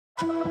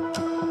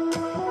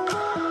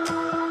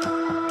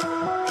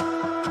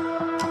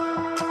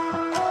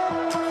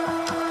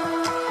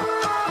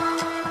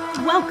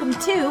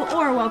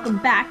Welcome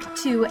back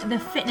to the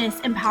Fitness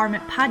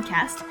Empowerment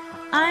Podcast.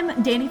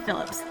 I'm Danny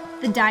Phillips,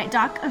 the Diet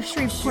Doc of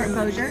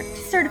Shreveport-Bossier,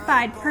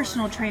 certified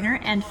personal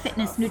trainer and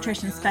fitness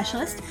nutrition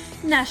specialist,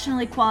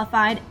 nationally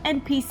qualified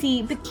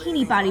NPC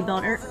bikini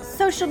bodybuilder,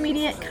 social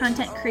media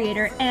content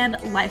creator, and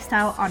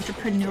lifestyle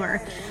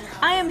entrepreneur.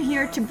 I am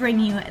here to bring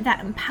you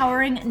that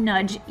empowering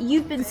nudge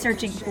you've been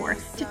searching for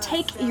to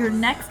take your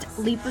next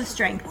leap of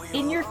strength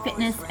in your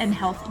fitness and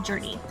health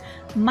journey.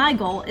 My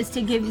goal is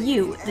to give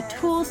you the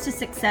tools to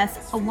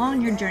success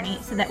along your journey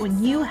so that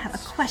when you have a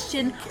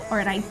question or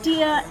an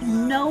idea, you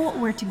know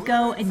where to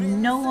go and you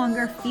no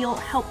longer feel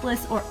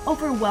helpless or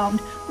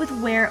overwhelmed with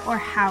where or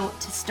how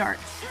to start.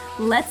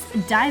 Let's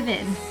dive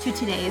in to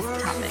today's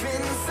topic.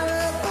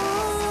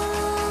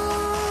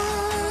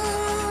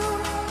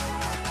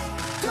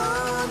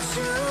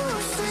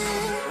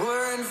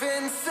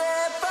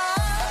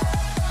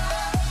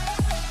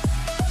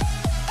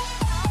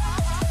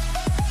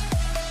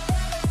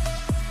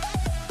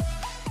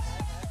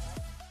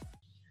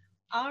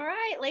 All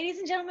right, ladies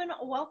and gentlemen,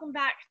 welcome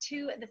back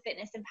to the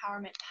Fitness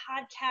Empowerment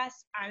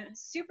Podcast. I'm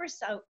super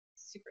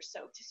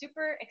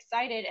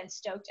excited and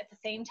stoked at the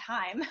same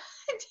time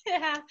to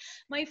have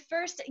my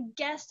first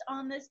guest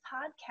on this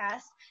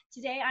podcast.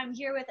 Today, I'm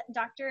here with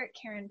Dr.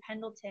 Karen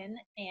Pendleton,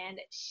 and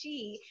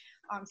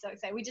I'm so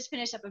excited. We just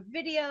finished up a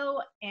video,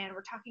 and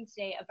we're talking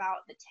today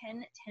about the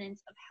 10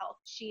 tenets of health.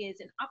 She is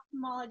an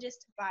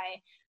ophthalmologist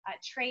by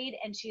trade,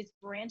 and she's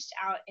branched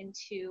out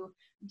into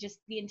just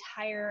the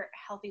entire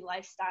healthy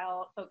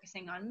lifestyle,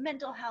 focusing on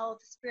mental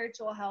health,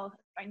 spiritual health,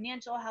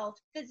 financial health,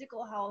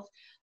 physical health,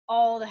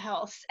 all the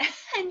health.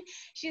 And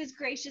she has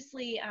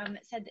graciously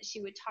said that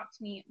she would talk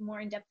to me more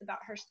in depth about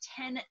her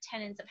 10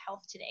 tenets of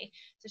health today.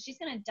 So she's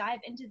going to dive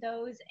into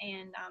those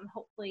and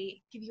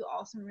hopefully give you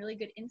all some really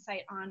good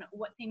insight on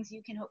what things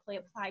you can hopefully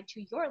apply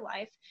to your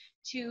life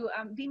to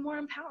be more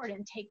empowered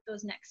and take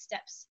those next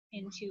steps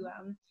into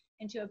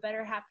a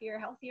better, happier,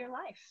 healthier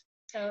life.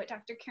 So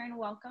Dr. Karen,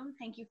 welcome.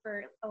 Thank you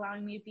for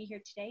allowing me to be here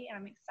today, and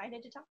I'm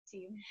excited to talk to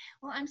you.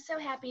 Well, I'm so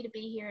happy to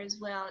be here as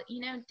well. You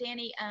know,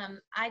 Danny,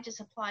 I just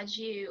applaud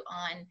you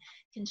on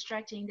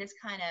constructing this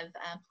kind of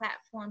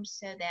platform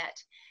so that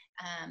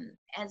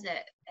as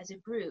a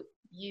group,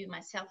 you,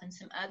 myself, and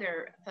some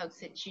other folks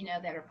that you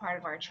know that are part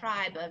of our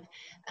tribe of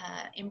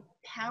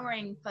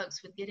empowering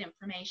folks with good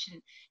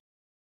information,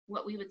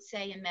 what we would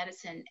say in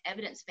medicine,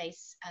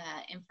 evidence-based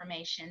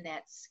information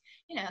that's,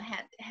 you know,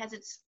 has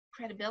its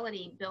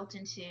credibility built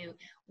into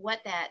what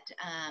that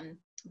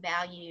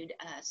valued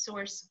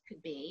source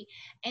could be.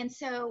 And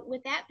so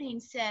with that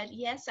being said,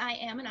 yes, I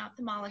am an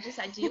ophthalmologist.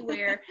 I do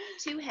wear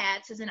two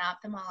hats as an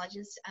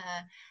ophthalmologist.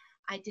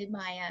 I did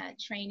my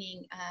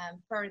training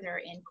further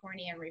in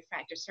cornea and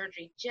refractive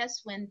surgery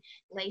just when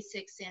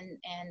LASIX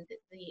and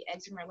the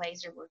excimer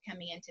laser were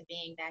coming into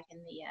being back in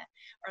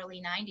the early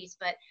 90s.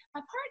 But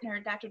my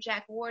partner, Dr.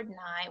 Jack Ward, and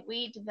I,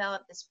 we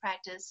developed this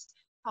practice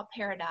called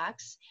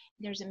Paradox.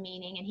 There's a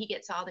meaning, and he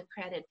gets all the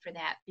credit for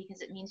that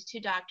because it means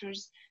two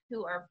doctors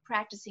who are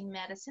practicing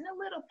medicine a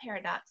little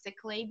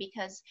paradoxically,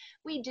 because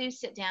we do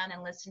sit down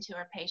and listen to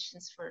our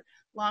patients for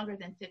longer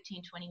than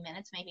 15, 20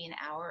 minutes, maybe an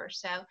hour or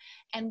so,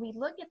 and we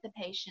look at the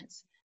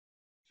patients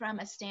from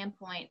a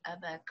standpoint of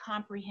a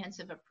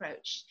comprehensive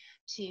approach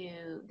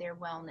to their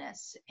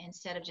wellness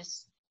instead of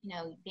just, you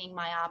know, being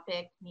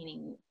myopic,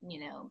 meaning, you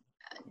know,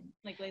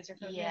 like laser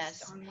focused.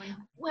 Yes. On one.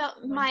 Well,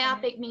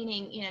 myopic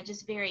meaning, you know,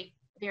 just very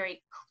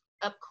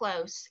up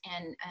close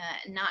and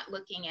not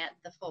looking at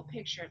the full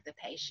picture of the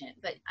patient.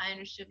 But I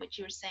understood what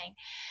you were saying.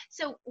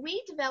 So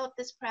we developed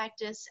this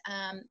practice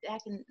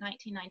back in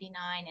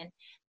 1999, and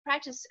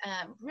practice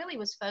really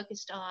was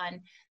focused on,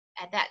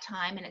 at that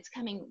time, and it's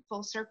coming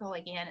full circle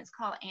again, it's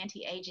called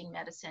anti-aging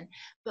medicine,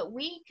 but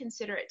we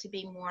consider it to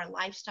be more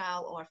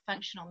lifestyle or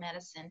functional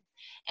medicine.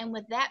 And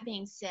with that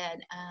being said,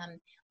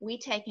 we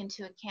take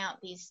into account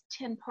these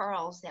 10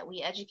 pearls that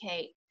we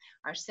educate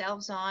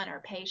ourselves on,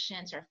 our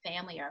patients, our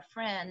family, our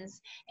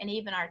friends, and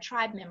even our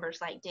tribe members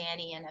like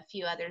Danny and a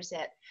few others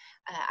that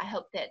I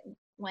hope that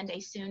one day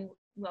soon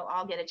we'll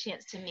all get a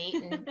chance to meet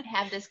and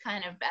have this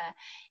kind of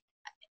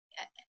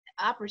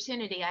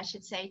opportunity, I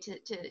should say, to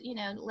you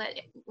know,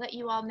 let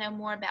you all know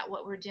more about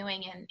what we're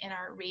doing in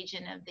our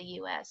region of the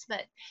U.S.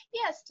 But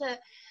yes, the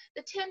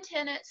 10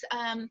 tenets,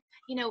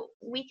 you know,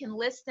 we can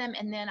list them,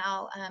 and then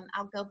I'll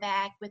go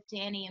back with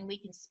Danny and we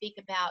can speak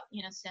about,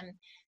 you know, some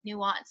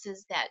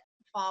nuances that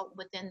fall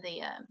within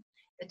the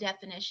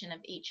definition of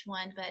each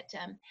one. But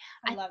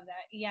I love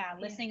that. Yeah,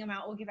 listing them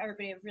out will give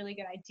everybody a really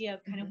good idea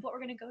of kind of what we're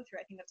going to go through.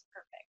 I think that's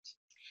perfect.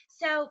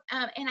 So,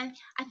 and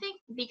I think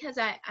because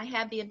I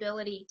have the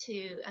ability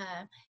to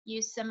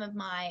use some of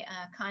my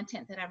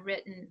content that I've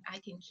written, I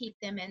can keep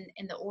them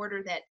in the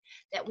order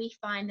that we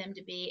find them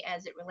to be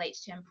as it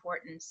relates to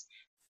importance.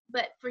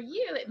 But for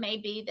you, it may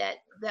be that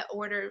the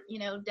order, you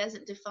know,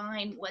 doesn't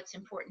define what's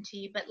important to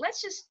you. But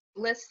let's just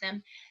list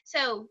them.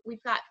 So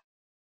we've got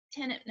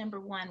tenet number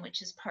 1,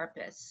 which is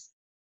purpose.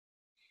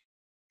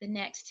 The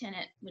next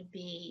tenet would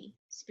be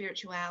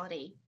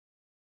spirituality.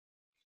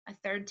 A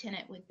third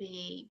tenet would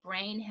be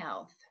brain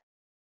health.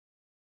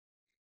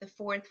 The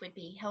fourth would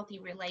be healthy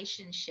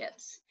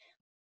relationships,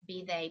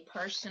 be they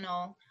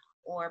personal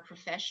or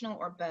professional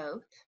or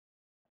both.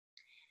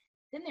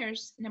 Then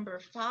there's number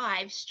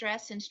 5,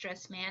 stress and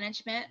stress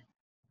management.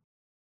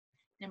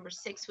 Number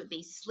 6 would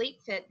be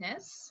sleep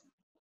fitness.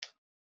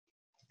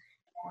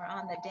 We're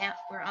on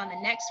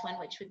the next one,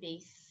 which would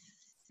be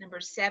number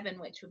 7,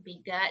 which would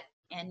be gut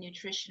and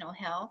nutritional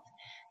health.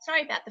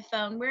 Sorry about the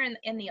phone. We're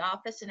in the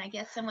office, and I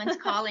guess someone's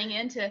calling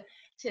in to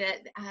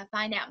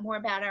find out more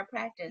about our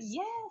practice.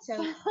 Yes.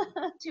 So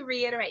to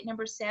reiterate,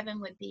 number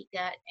 7 would be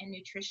gut and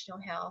nutritional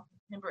health.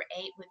 Number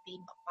 8 would be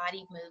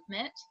body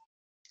movement.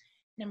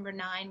 Number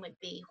 9 would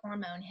be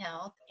hormone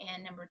health,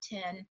 and number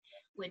 10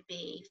 would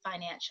be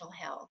financial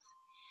health.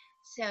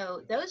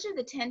 So those are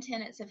the 10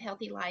 tenets of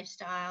healthy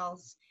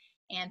lifestyles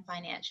and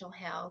financial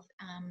health.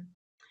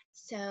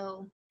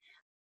 So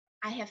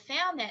I have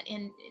found that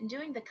in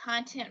doing the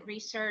content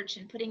research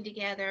and putting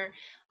together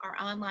our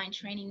online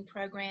training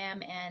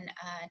program and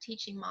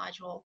teaching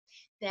module,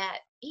 that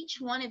each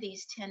one of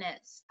these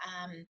tenets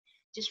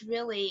just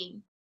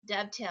really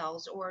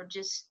dovetails or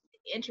just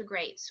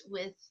integrates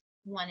with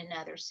one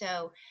another.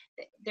 So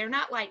they're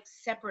not like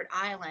separate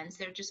islands.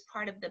 They're just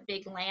part of the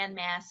big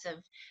landmass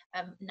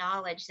of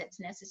knowledge that's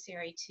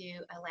necessary to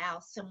allow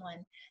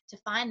someone to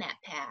find that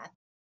path,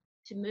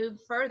 to move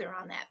further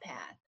on that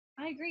path.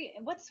 I agree.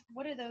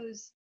 What are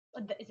those?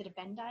 Is it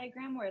a Venn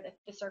diagram where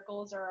the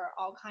circles are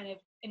all kind of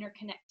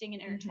interconnecting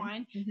and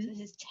intertwined? Mm-hmm. So this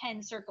is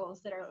 10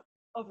 circles that are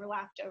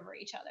overlapped over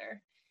each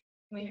other.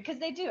 I mean, because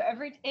they do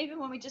even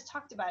when we just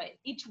talked about it,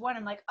 each one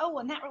I'm like, oh,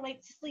 and that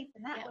relates to sleep,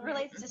 and that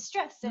relates to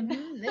stress, and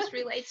this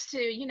relates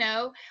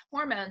to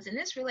hormones, and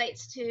this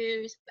relates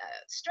to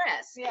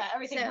stress. Yeah,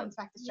 everything comes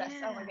back to stress.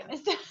 Yeah. Oh my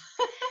goodness.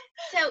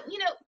 So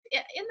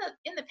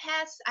in the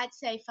past, I'd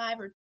say 5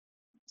 or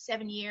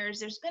 7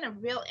 years, there's been a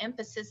real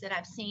emphasis that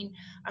I've seen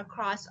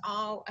across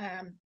all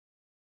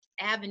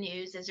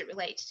avenues as it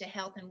relates to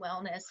health and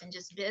wellness and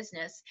just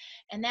business,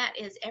 and that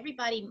is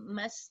everybody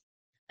must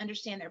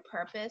understand their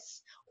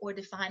purpose or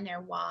define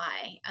their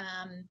why.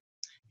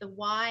 The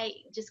why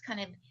just kind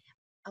of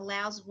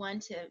allows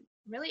one to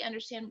really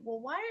understand, well,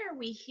 why are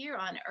we here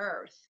on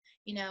earth?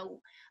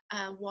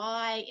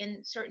 Why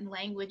in certain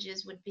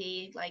languages would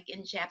be like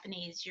in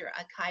Japanese, you're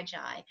a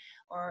kaijai,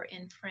 or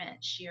in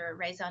French, you're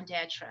raison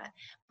d'etre.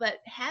 But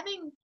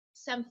having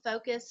some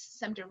focus,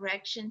 some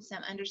direction,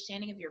 some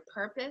understanding of your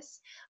purpose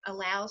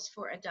allows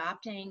for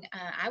adopting,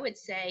 I would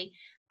say,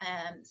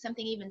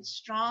 something even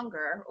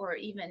stronger or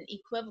even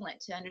equivalent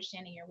to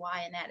understanding your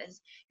why, and that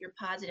is your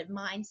positive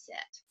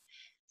mindset.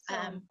 So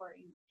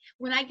important.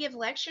 When I give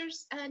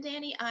lectures,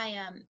 Danny,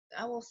 I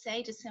will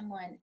say to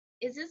someone,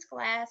 is this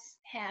glass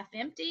half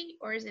empty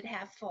or is it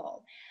half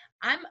full?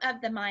 I'm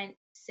of the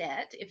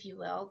mindset, if you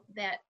will,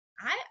 that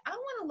I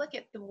want to look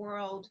at the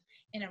world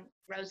in a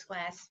rose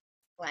glass.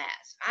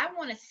 I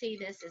want to see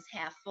this as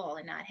half full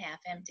and not half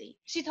empty.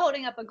 She's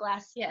holding up a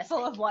glass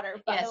full of water,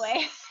 by the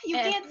way. You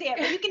can't see it,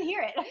 but you can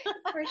hear it.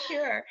 For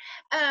sure.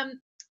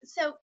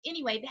 So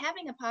anyway,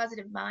 having a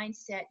positive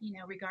mindset,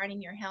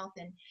 regarding your health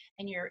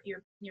and your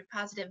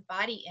positive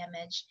body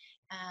image,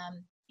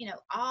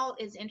 all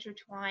is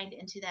intertwined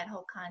into that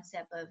whole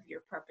concept of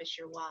your purpose,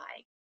 your why.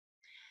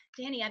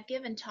 Danny, I've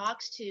given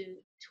talks to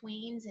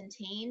tweens and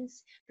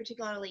teens,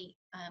 particularly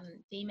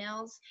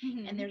females,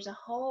 and there's a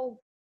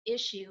whole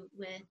issue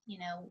with,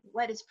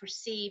 what is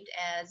perceived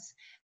as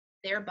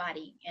their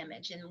body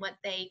image and what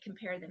they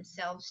compare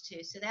themselves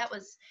to. So that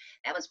was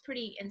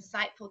pretty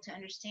insightful to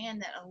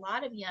understand that a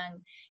lot of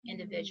young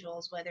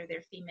individuals, whether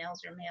they're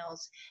females or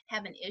males,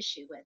 have an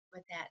issue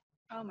with that.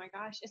 Oh my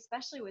gosh,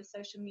 especially with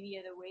social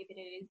media the way that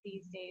it is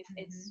these days.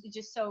 It's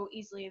just so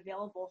easily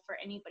available for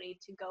anybody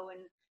to go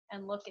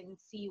and look and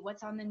see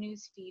what's on the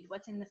news feed,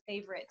 what's in the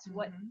favorites,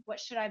 what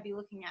should I be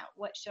looking at,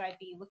 what should I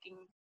be looking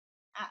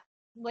at,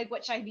 like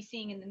what should I be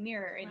seeing in the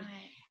mirror,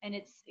 and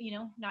it's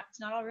it's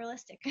not all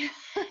realistic.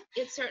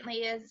 It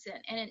certainly is,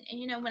 and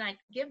when I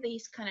give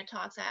these kind of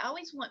talks, I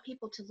always want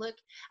people to look.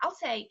 I'll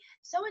say,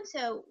 so and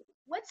so,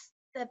 what's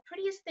the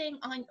prettiest thing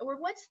on, or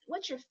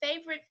what's your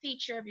favorite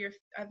feature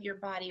of your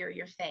body or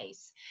your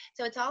face?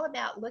 So it's all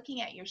about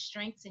looking at your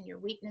strengths and your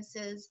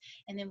weaknesses,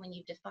 and then when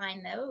you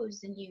define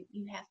those, then you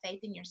have faith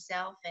in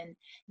yourself, and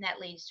that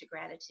leads to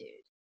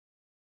gratitude.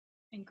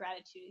 And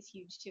gratitude is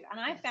huge too. And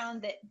I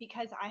found that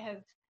because I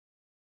have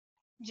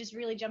just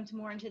really jumped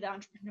more into the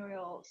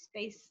entrepreneurial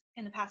space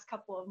in the past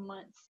couple of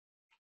months,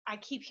 I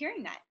keep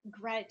hearing that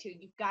gratitude.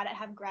 You've got to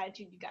have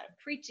gratitude. You've got to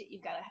preach it.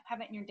 You've got to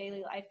have it in your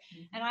daily life.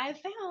 And I have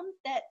found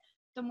that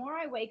the more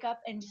I wake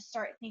up and just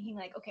start thinking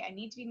like, okay, I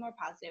need to be more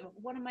positive.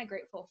 What am I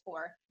grateful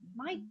for?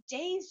 My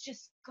days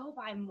just go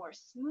by more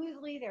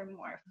smoothly. They're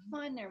more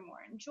fun. They're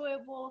more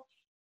enjoyable.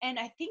 And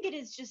I think it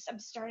is just, I'm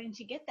starting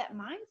to get that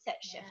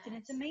mindset shift, and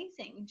it's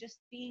amazing. Just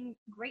being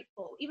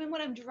grateful. Even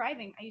when I'm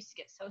driving, I used to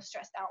get so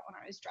stressed out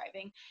when I was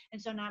driving.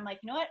 And so now I'm like,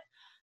 you know what?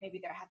 maybe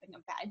they're having a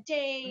bad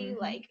day,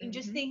 like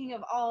just thinking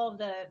of all of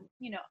the,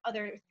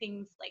 other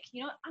things, like,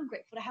 I'm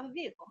grateful to have a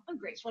vehicle. I'm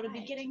grateful to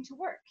be getting to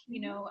work.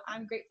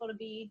 I'm grateful to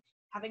be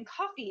having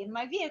coffee in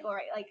my vehicle,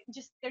 right? Like,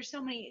 just there's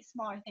so many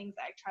smaller things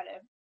that I try to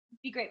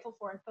be grateful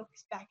for and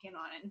focus back in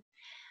on. And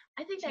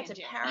I think that's a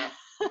powerful,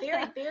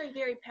 very, very,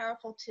 very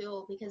powerful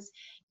tool, because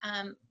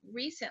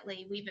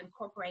recently we've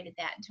incorporated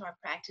that into our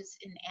practice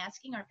in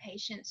asking our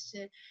patients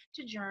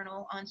to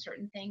journal on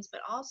certain things,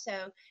 but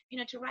also,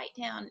 to write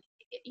down,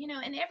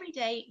 and every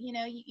day, you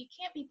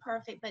can't be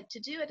perfect, but to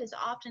do it as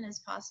often as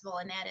possible,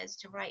 and that is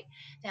to write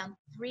down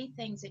 3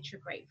 things that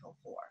you're grateful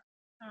for.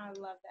 I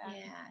love that.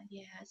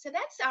 Yeah. So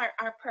that's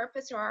our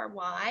purpose, or our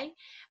why.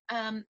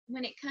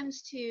 When it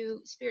comes to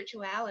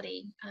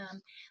spirituality,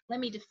 let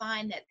me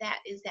define that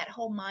is that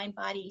whole mind,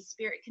 body,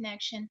 spirit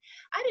connection.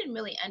 I didn't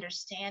really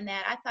understand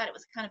that. I thought it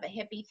was kind of a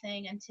hippie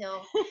thing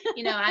until,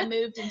 I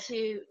moved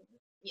into,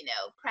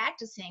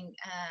 practicing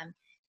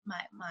my,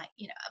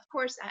 of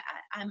course,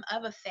 I'm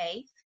of a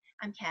faith.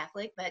 I'm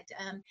Catholic, but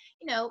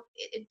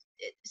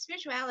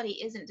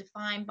spirituality isn't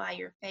defined by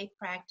your faith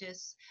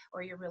practice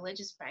or your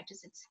religious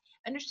practice. It's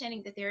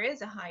understanding that there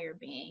is a higher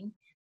being,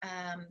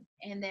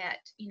 and that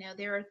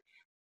there are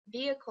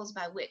vehicles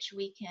by which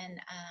we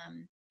can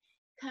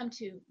come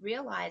to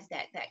realize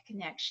that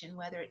connection,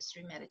 whether it's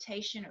through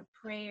meditation or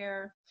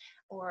prayer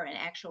or an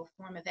actual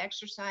form of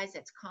exercise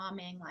that's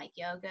calming, like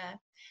yoga.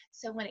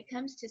 So when it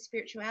comes to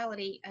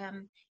spirituality,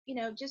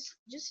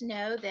 just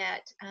know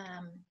that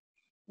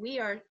we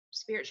are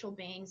spiritual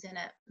beings in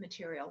a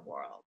material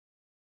world,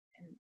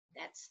 and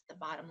that's the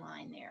bottom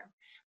line there.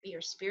 We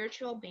are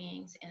spiritual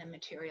beings in a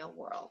material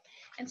world,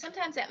 and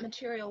sometimes that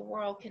material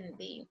world can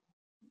be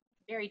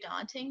very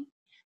daunting,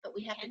 but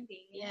we have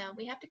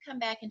we have to come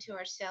back into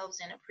ourselves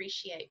and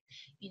appreciate,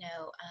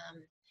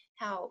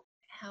 how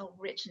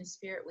rich in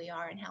spirit we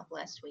are and how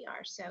blessed we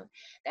are. So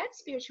that's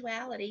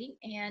spirituality,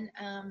 and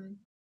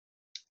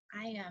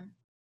I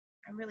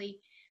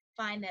really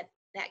find that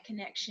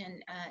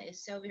connection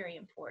is so very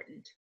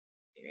important,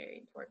 very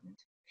important.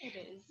 It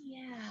is.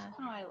 Yeah.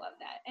 Oh, I love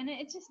that. And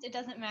it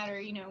doesn't matter,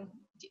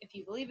 if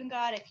you believe in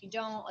God, if you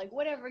don't, like,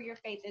 whatever your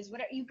faith is,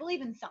 whatever you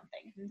believe in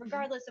something,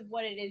 regardless of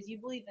what it is, you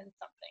believe in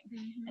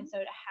something. And so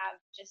to have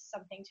just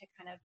something to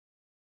kind of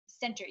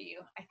center you,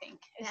 I think,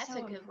 is that's so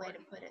a good important. way to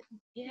put it.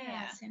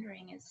 Yeah,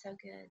 centering is so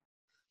good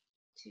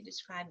to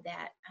describe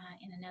that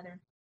in another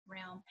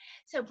realm.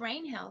 So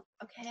brain health.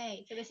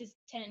 Okay. So this is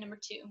tenet number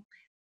 2,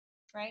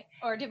 right?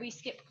 Or did we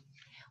skip?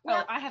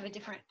 Well, I have a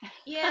different.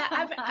 Yeah,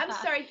 I'm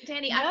sorry,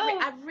 Danny. No.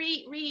 I've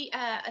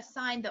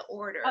assigned the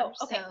order. Oh,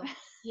 okay. So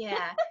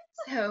yeah.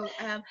 So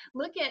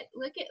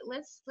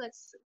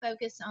let's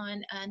focus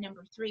on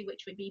number 3,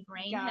 which would be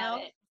brain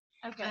health.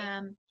 Okay.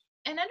 And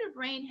under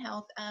brain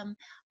health, I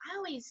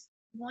always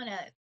want to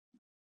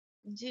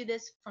do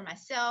this for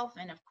myself,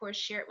 and of course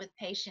share it with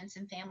patients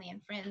and family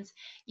and friends.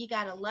 You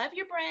got to love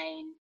your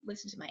brain,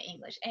 listen to my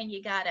English, and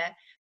you got to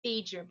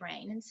feed your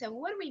brain. And so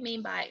what do we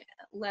mean by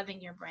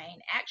loving your brain?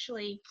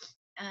 Actually,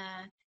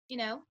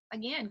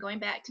 again, going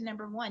back to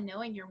number 1,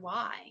 knowing your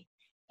why.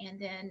 And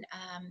then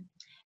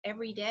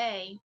every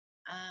day,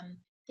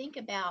 think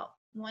about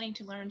wanting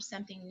to learn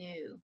something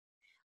new.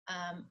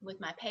 With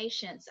my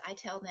patients, I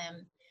tell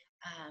them,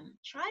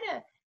 try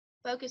to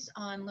focus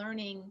on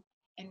learning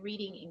and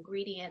reading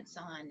ingredients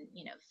on,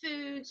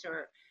 foods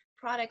or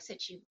products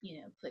that you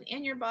put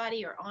in your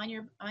body or on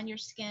your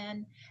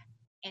skin,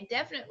 and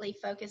definitely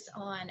focus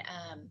on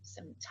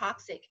some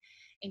toxic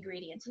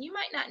ingredients. And you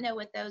might not know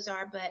what those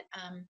are, but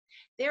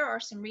there are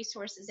some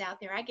resources out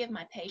there. I give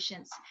my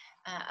patients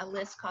a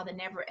list called the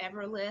Never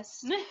Ever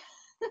list.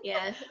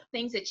 Yeah,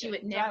 things that you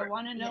would never. I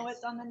want to know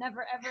what's on the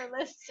Never Ever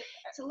list.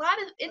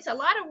 It's a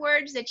lot of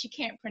words that you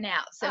can't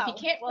pronounce. So if you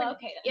can't,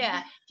 okay.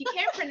 If you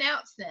can't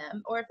pronounce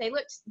them, or if they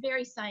look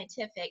very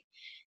scientific,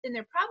 then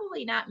they're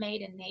probably not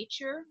made in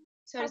nature,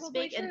 so to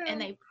speak,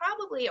 and they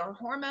probably are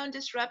hormone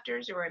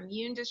disruptors or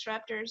immune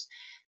disruptors.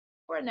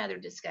 For another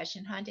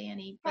discussion, huh,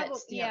 Danny? Probably, but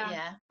still,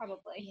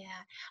 probably.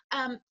 Yeah.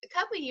 A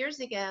couple of years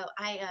ago,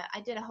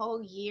 I did a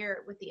whole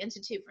year with the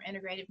Institute for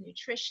Integrative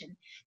Nutrition.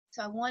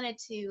 So I wanted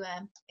to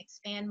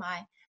expand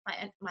my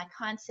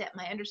concept,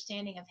 my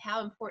understanding of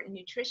how important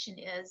nutrition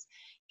is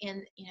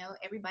in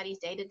everybody's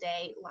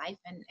day-to-day life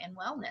and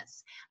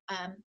wellness.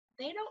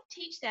 They don't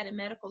teach that in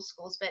medical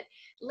schools, but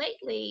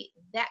lately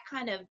that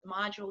kind of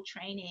module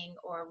training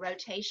or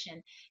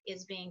rotation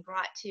is being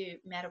brought to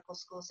medical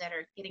schools that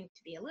are getting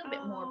to be a little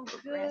bit more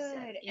progressive.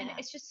 Good. Yeah. And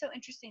it's just so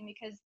interesting,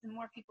 because the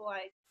more people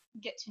I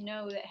get to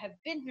know that have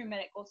been through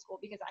medical school,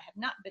 because I have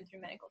not been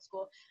through medical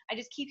school, I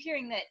just keep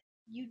hearing that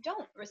you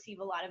don't receive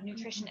a lot of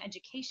nutrition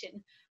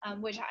education,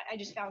 which I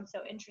just found so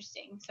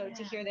interesting. So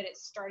to hear that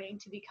it's starting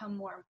to become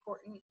more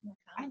important,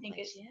 I think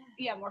it's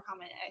more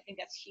common. I think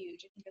that's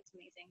huge. I think that's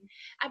amazing.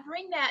 I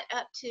bring that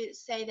up to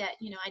say that,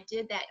 I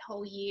did that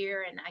whole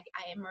year, and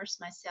I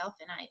immersed myself,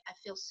 and I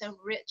feel so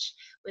rich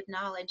with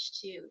knowledge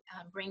to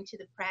bring to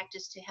the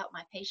practice to help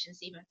my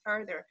patients even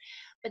further.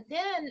 But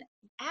then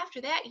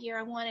after that year,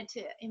 I wanted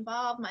to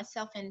involve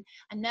myself in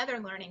another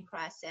learning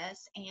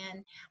process,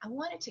 and I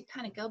wanted to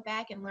kind of go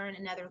back and learn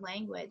another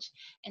language.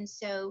 And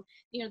so,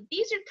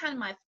 these are kind of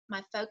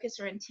my focus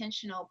or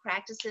intentional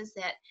practices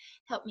that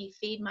help me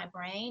feed my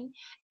brain.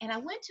 And I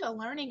went to a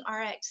Learning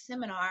RX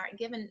seminar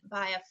given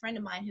by a friend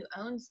of mine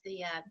who owns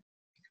the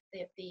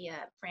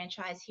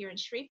franchise here in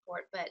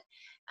Shreveport. But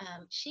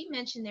she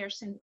mentioned there's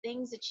some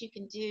things that you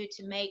can do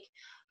to make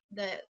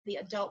the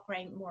adult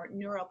brain more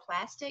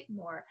neuroplastic,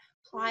 more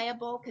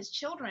pliable, because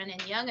children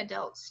and young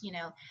adults,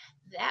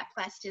 that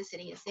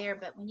plasticity is there.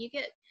 But when you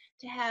get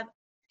to have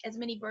as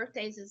many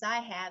birthdays as I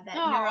have, that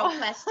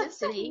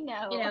neuroplasticity,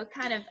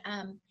 kind of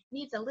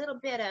needs a little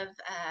bit of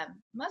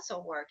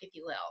muscle work, if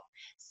you will.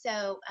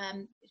 So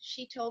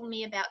she told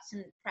me about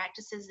some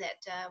practices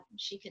that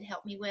she could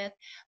help me with.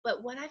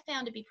 But what I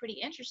found to be pretty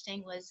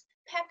interesting was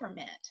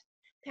peppermint.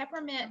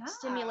 Peppermint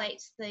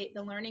stimulates the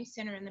learning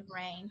center in the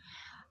brain.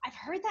 I've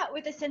heard that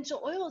with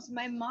essential oils.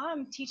 My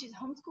mom teaches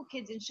homeschool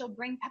kids, and she'll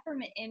bring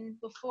peppermint in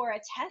before a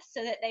test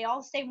so that they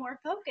all stay more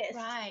focused.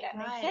 Right, that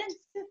makes sense.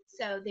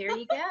 So there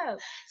you go.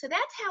 So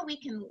that's how we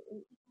can,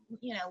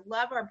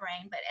 love our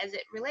brain. But as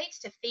it relates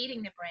to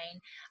feeding the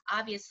brain,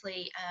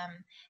 obviously,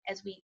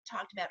 as we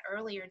talked about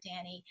earlier,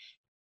 Danny,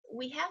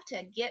 we have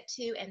to get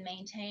to and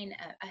maintain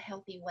a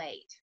healthy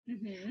weight.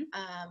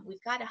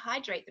 We've got to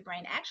hydrate the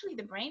brain. Actually,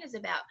 the brain is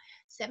about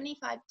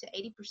 75 to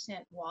 80%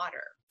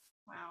 water.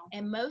 Wow.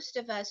 And most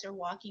of us are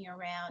walking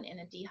around in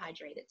a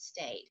dehydrated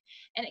state.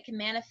 And it can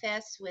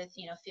manifest with,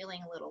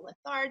 feeling a little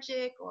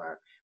lethargic or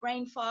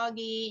brain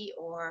foggy,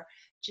 or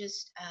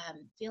just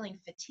feeling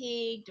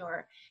fatigued,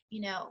 or,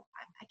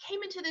 I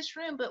came into this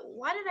room, but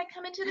why did I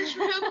come into this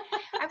room?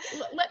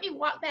 Let me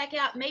walk back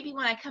out. Maybe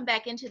when I come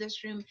back into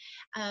this room,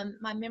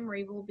 my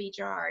memory will be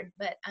jarred.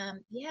 But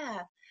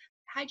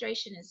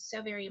hydration is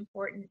so very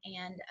important.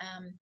 And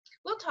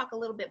we'll talk a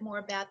little bit more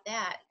about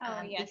that.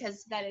 Yes,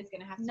 because that is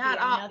going to have to be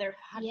another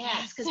podcast.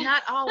 Yes, because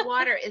not all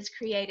water is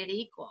created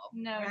equal.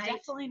 No, right?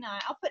 Definitely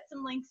not. I'll put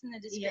some links in the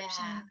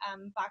description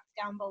box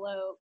down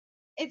below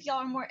if y'all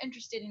are more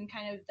interested in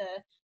kind of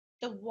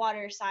the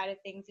water side of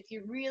things. If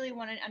you really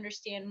want to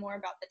understand more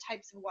about the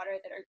types of water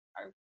that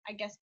are I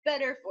guess,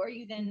 better for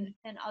you than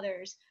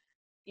others.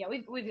 Yeah,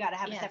 we've got to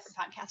have a separate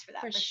podcast for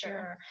that for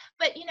sure.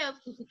 But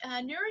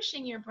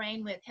nourishing your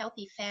brain with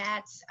healthy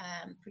fats,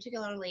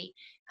 particularly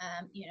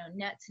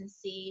nuts and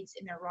seeds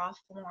in their raw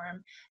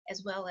form,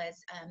 as well as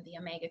the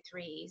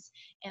omega-3s.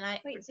 And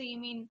so you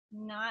mean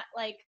not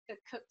like the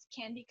cooked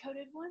candy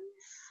coated ones?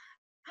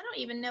 I don't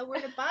even know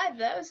where to buy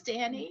those,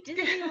 Danny.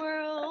 Disney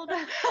World.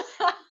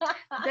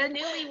 The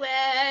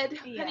newlywed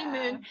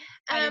honeymoon.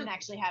 I didn't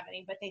actually have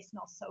any, but they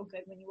smell so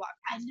good when you walk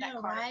past that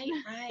cart.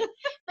 Right.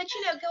 But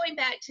going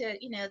back to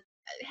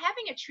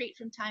having a treat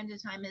from time to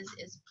time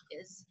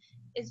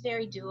is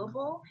very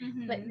doable,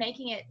 but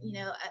making it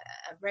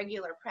a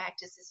regular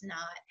practice is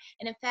not.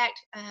 And in fact,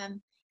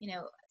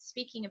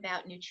 speaking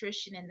about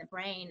nutrition in the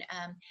brain,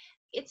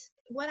 it's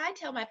what I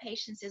tell my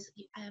patients is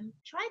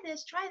try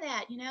this, try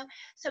that,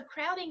 so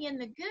crowding in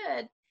the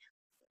good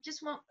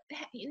just won't,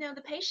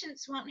 the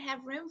patients won't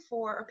have room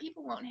for, or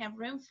people won't have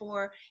room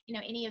for,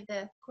 any of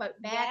the quote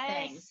bad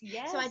things.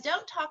 So I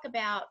don't talk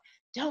about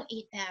don't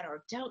eat that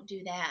or don't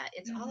do that.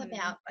 It's all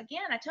about,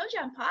 again, I told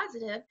you I'm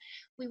positive.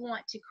 We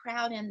want to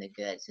crowd in the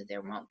good, so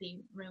there won't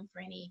be room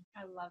for anything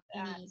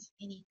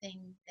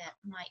that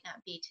might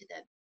not be to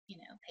the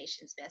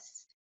patient's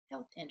best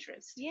health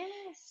interest. Yes.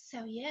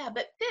 So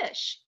but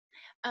fish,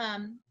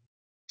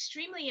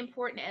 extremely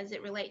important as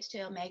it relates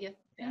to omega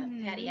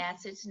fatty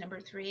acids. Number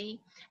 3,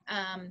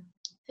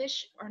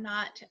 fish are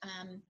not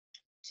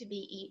to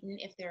be eaten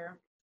if they're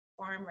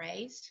farm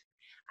raised.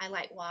 I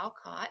like wild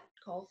caught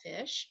cold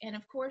fish, and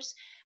of course,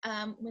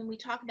 when we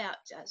talk about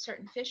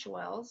certain fish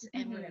oils,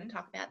 and we're going to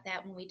talk about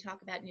that when we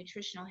talk about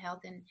nutritional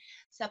health and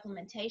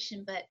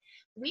supplementation, but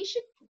we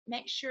should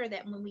make sure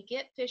that when we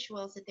get fish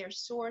oils that they're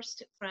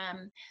sourced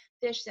from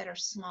fish that are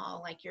small,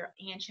 like your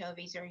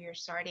anchovies or your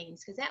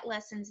sardines, because that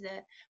lessens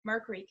the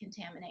mercury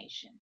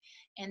contamination.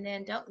 And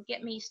then don't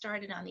get me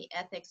started on the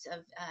ethics of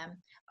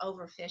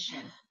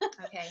overfishing.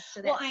 Okay,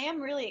 so well, I am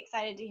really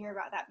excited to hear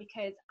about that,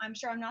 because I'm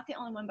sure I'm not the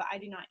only one, but I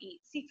do not eat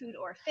seafood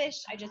or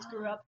fish. I just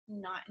grew up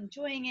not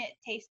enjoying it.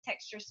 Taste,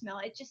 texture, smell,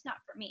 it's just not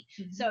for me.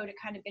 So to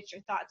kind of get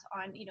your thoughts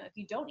on, if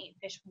you don't eat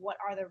fish, what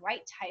are the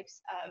right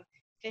types of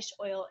fish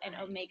oil and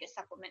omega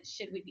supplements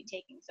should we be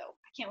taking? So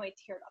I can't wait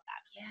to hear about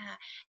that.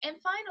 Yeah. And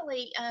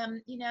finally,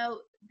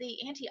 the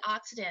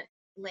antioxidant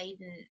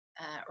laden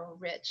or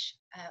rich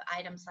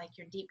items like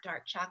your deep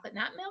dark chocolate,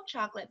 not milk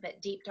chocolate,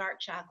 but deep dark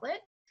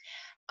chocolate,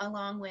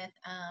 along with,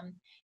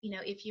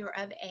 if you're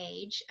of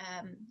age,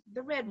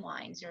 the red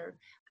wines, or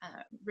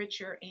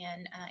richer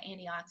in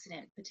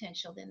antioxidant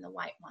potential than the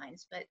white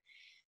wines. But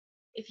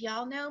if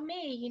y'all know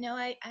me,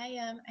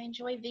 I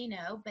enjoy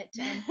vino, but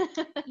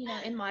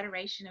in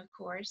moderation, of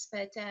course.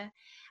 But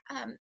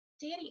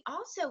Danny,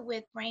 also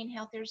with brain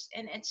health,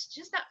 and it's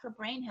just not for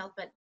brain health,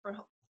 but for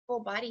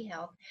full body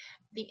health,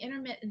 the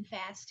intermittent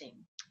fasting.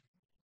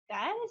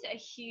 That is a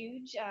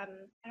huge, I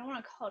don't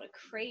want to call it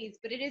a craze,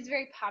 but it is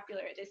very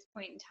popular at this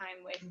point in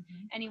time with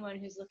anyone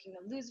who's looking to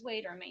lose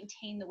weight or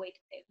maintain the weight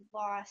that they've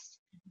lost.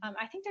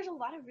 I think there's a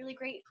lot of really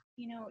great,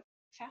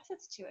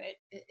 facets to it.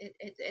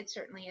 It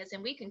certainly is,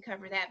 and we can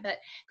cover that. But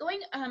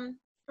going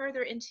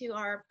further into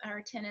our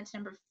tenets,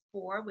 number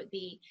 4 would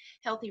be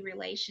healthy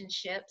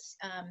relationships,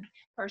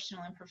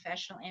 personal and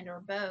professional, and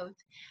or both.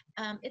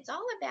 It's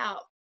all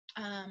about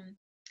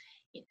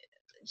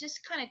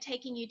just kind of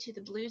taking you to the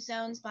blue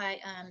zones by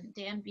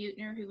Dan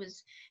Buettner, who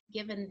was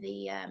given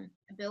the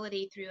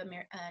ability through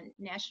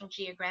National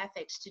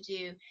Geographic to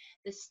do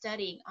the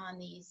study on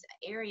these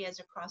areas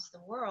across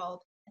the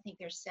world. I think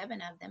there's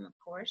 7 of them, of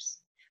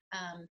course.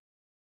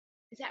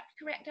 Is that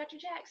correct, Dr.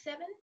 Jack? 7?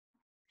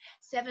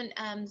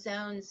 7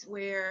 zones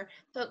where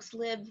folks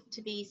live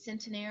to be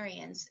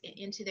centenarians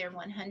into their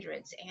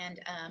 100s. And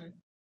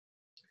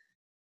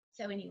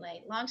so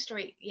anyway, long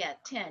story,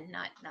 10,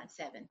 not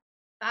 7.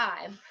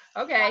 5.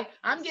 Okay,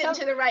 I'm getting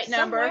to the right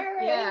number.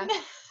 Yeah,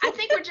 I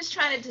think we're just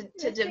trying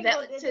to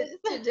develop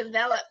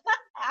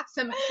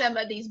some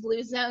of these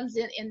blue zones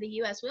in the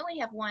U.S. We only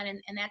have one,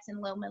 and that's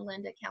in Loma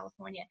Linda,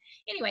 California.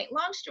 Anyway,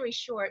 long story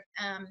short,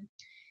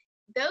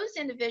 those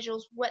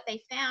individuals, what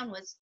they found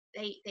was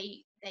they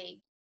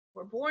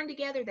were born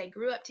together, they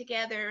grew up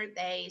together,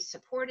 they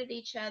supported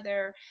each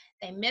other,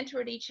 they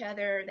mentored each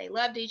other, they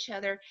loved each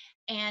other,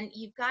 and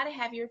you've got to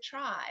have your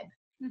tribe.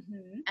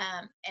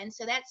 And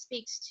so that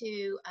speaks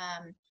to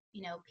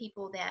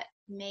people that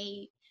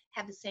may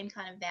have the same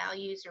kind of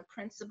values or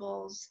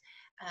principles,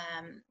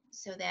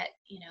 so that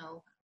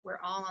we're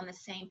all on the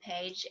same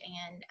page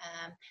and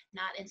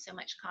not in so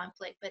much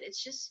conflict. But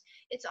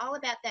it's all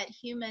about that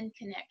human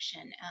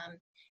connection.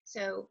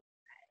 So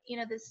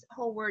this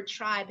whole word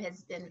tribe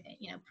has been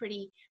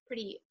pretty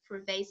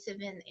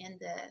pervasive in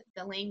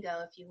the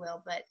lingo, if you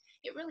will, but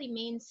it really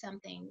means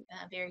something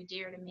very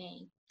dear to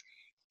me.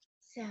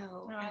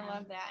 So I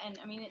love that. And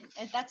I mean,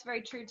 that's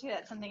very true too.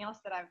 That's something else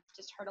that I've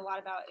just heard a lot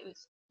about. It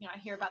was, I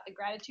hear about the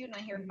gratitude, and I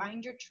hear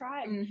find your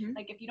tribe.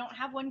 Like if you don't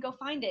have one, go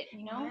find it,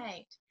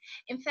 Right.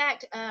 In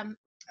fact, I've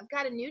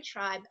got a new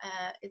tribe.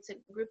 It's a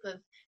group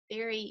of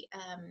very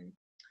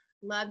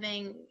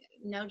loving,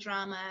 no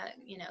drama,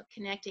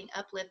 connecting,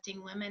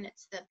 uplifting women.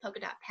 It's the Polka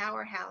Dot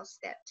Powerhouse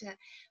that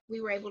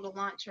we were able to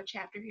launch our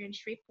chapter here in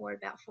Shreveport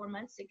about 4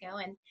 months ago,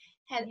 and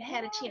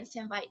had a chance to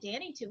invite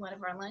Danny to one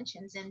of our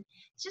luncheons. And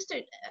it's just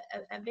a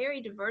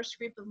very diverse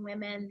group of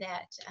women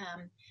that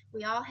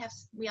we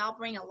all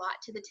bring a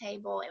lot to the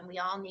table, and we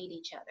all need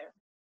each other.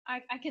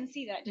 I can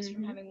see that just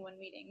from having one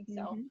meeting.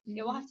 So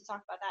yeah, we'll have to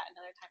talk about that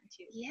another time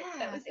too.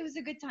 Yeah, it was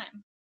a good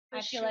time.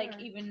 I feel like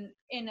even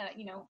in an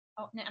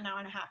hour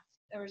and a half,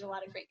 there was a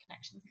lot of great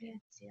connections. Good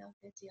deal.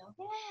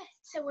 Yeah.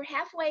 So we're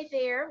halfway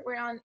there. We're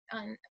on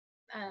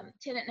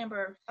tenet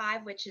number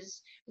 5, which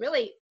is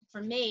really,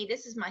 for me,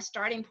 this is my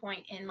starting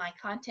point in my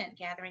content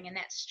gathering, and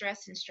that's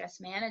stress and stress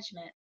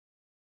management.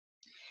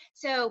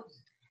 So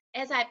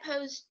as I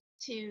posed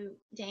to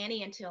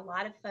Danny and to a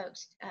lot of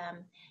folks,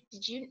 and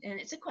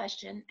it's a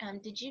question,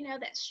 did you know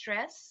that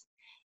stress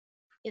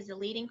is the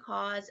leading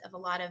cause of a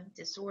lot of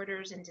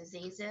disorders and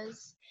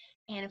diseases?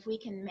 And if we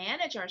can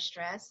manage our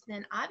stress,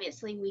 then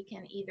obviously we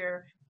can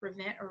either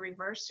prevent or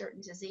reverse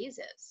certain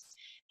diseases.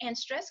 And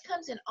stress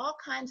comes in all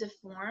kinds of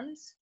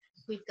forms.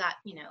 We've got,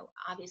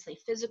 obviously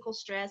physical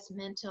stress,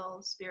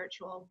 mental,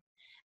 spiritual,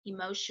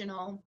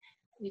 emotional.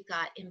 We've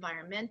got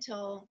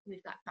environmental,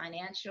 we've got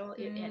financial,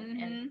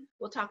 and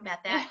we'll talk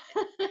about that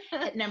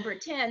at number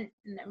 10,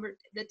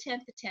 the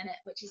 10th tenet,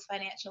 which is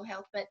financial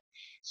health. But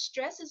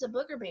stress is a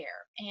booger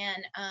bear,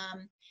 and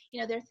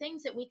there are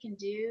things that we can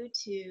do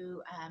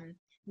to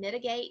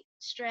mitigate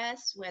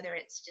stress, whether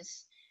it's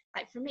just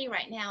like for me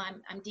right now,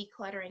 I'm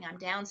decluttering, I'm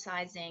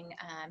downsizing.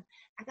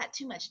 I got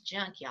too much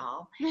junk,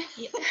 y'all.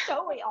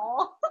 Don't we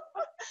all?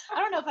 I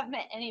don't know if I've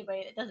met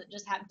anybody that doesn't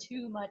just have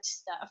too much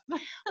stuff.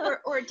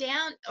 or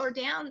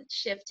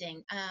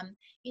downshifting.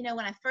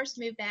 When I first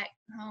moved back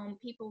home,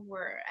 people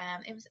were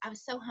I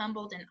was so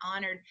humbled and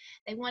honored.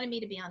 They wanted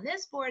me to be on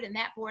this board and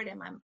that board, and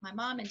my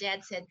mom and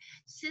dad said,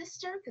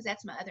 "Sister," because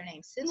that's my other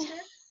name, sister.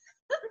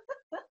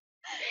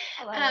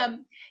 I love it.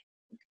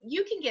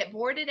 You can get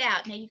boarded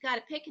out. Now you've got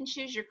to pick and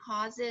choose your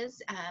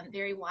causes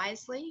very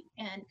wisely,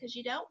 and because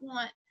you don't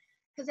want,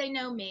 because they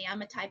know me,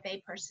 I'm a type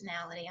A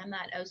personality. I'm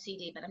not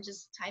OCD, but I'm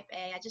just type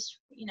A.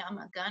 I'm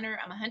a gunner.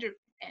 I'm 110%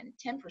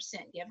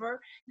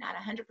 giver, not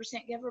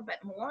 100% giver,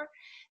 but more.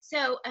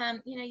 So,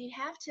 you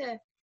have to,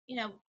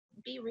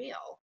 be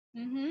real.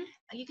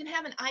 You can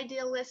have an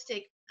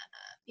idealistic,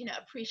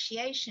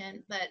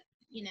 appreciation, but,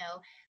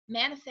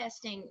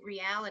 manifesting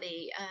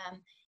reality,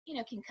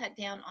 can cut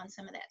down on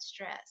some of that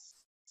stress.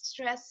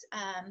 stress,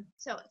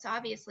 so it's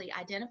obviously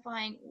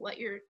identifying what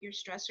your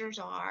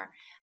stressors are,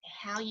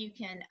 how you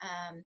can,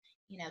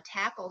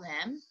 tackle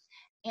them.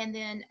 And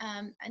then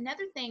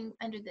another thing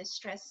under the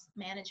stress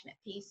management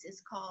piece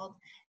is called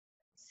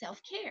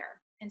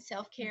self-care. And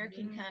self-care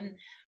can come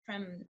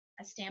from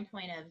a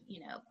standpoint of,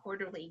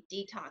 quarterly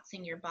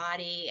detoxing your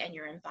body and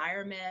your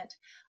environment.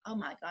 Oh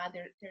my God,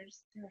 there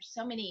are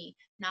so many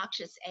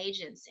noxious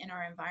agents in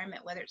our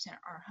environment, whether it's in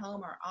our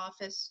home, our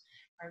office,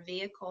 our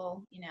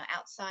vehicle,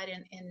 outside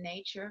in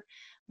nature.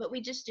 But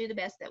we just do the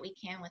best that we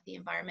can with the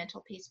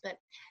environmental piece. But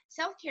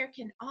self-care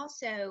can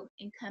also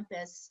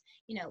encompass,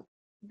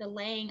 the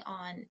laying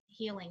on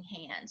healing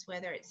hands,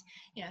 whether it's,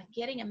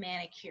 getting a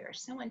manicure,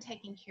 someone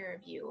taking care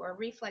of you, or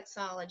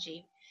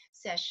reflexology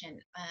session,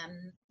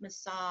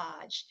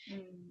 massage,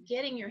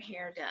 getting your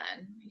hair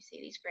done. You see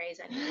these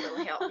grays, I need a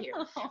little help here.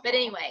 But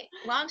anyway,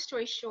 long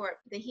story short,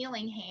 the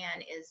healing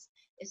hand is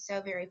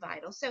so very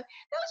vital. So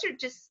those are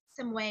just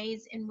some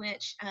ways in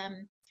which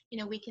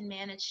we can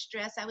manage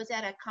stress. I was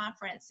at a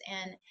conference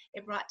and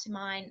it brought to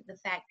mind the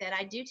fact that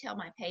I do tell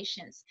my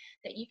patients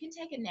that you can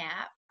take a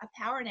nap. A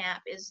power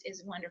nap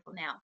is wonderful.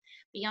 Now,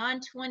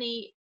 beyond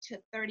 20 to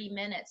 30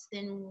 minutes,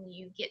 then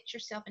you get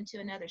yourself into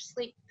another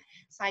sleep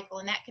cycle,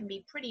 and that can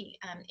be pretty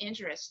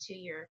injurious to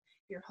your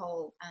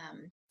whole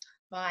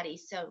body.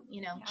 So,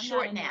 I'm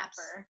short not a naps.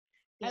 napper.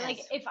 Yes. I like,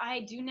 if I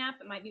do nap,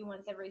 it might be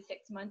once every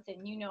 6 months, and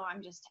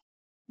I'm just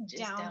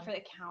down for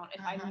the count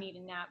if I need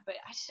a nap. But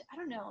I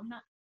don't know.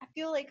 I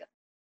feel like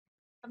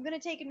I'm gonna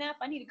take a nap,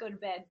 I need to go to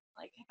bed.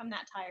 Like, if I'm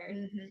that tired.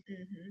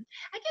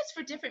 I guess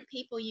for different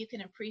people, you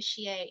can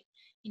appreciate,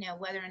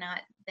 whether or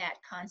not that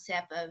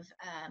concept of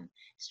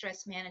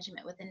stress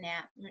management with a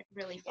nap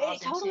really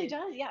falls It totally into,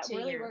 does. Yeah, it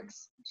really your,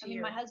 works. I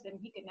mean, my husband,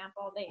 he could nap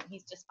all day and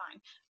he's just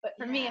fine. But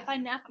for me, Yeah. if I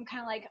nap, I'm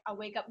kind of like, I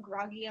wake up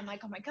groggy. I'm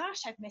like, oh my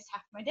gosh, I've missed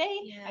half my day.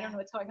 Yeah. I don't know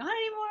what's going on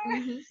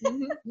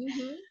anymore.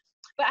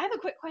 But I have a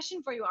quick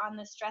question for you on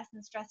the stress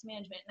and stress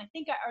management. And I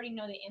think I already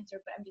know the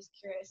answer, but I'm just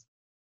curious.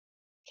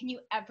 Can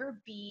you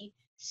ever be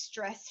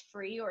stress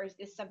free, or is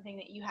this something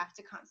that you have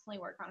to constantly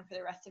work on for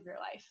the rest of your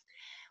life?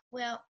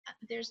 Well,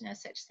 there's no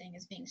such thing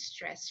as being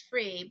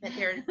stress-free, but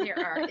there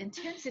are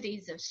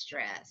intensities of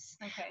stress.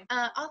 Okay.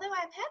 Although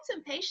I've had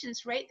some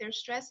patients rate their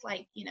stress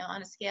like,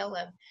 on a scale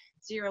of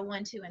 0,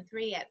 1, 2, and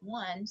 3 at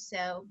 1.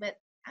 So, but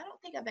I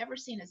don't think I've ever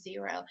seen a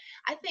 0.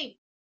 I think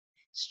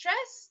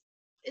stress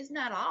is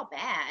not all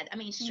bad. I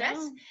mean, stress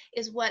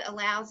is what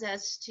allows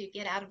us to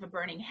get out of a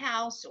burning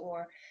house,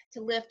 or to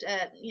lift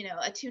a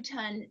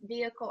 2-ton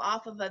vehicle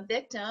off of a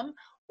victim,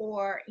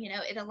 or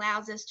it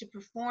allows us to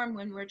perform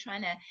when we're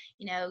trying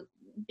to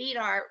beat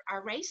our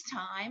race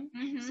time.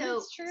 So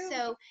That's true.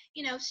 so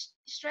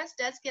stress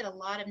does get a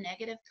lot of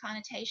negative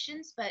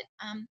connotations, but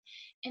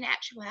in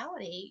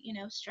actuality,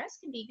 stress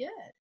can be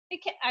good.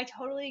 I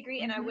totally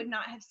agree, and I would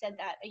not have said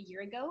that a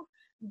year ago.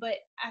 But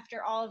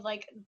after all of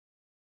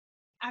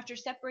after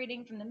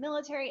separating from the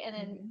military and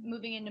then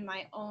moving into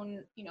my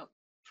own,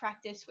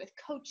 practice with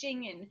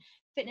coaching and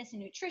fitness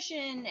and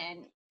nutrition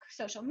and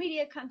social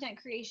media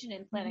content creation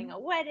and planning a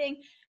wedding,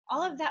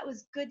 all of that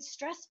was good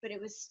stress, but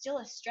it was still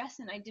a stress.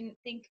 And I didn't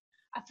think,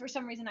 for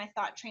some reason, I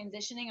thought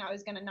transitioning, I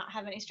was going to not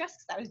have any stress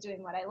because I was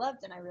doing what I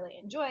loved and I really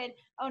enjoyed.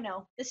 Oh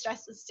no, the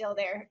stress was still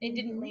there. It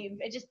didn't leave.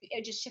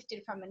 It just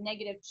shifted from a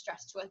negative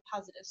stress to a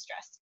positive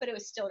stress, but it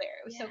was still there.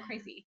 It was so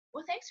crazy.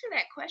 Well, thanks for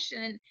that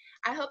question. And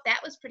I hope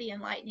that was pretty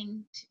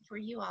enlightening for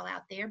you all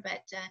out there.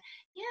 But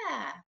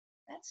yeah,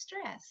 that's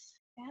stress.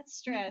 That's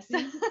stress.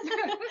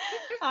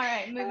 All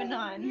right, moving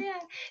on. Yeah.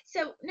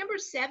 So number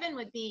 7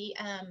 would be,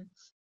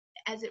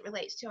 as it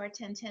relates to our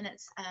 10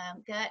 tenets,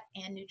 gut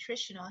and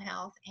nutritional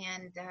health.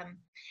 And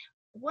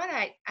what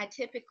I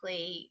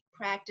typically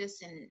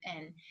practice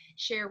and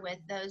share with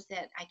those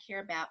that I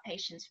care about,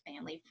 patients,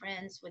 family,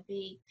 friends, would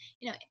be,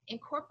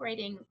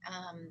 incorporating,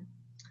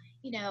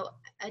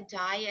 a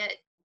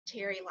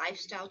dietary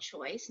lifestyle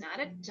choice, not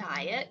a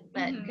diet,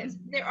 but because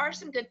there are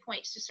some good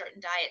points to certain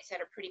diets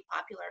that are pretty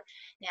popular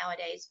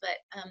nowadays.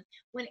 But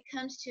when it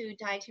comes to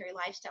dietary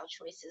lifestyle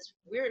choices,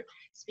 we're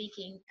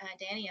speaking,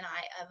 Danny and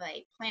I, of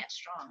a plant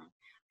strong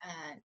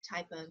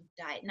type of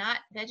diet, not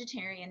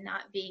vegetarian,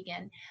 not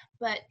vegan,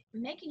 but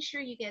making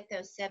sure you get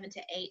those 7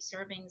 to 8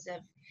 servings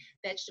of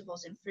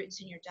vegetables and fruits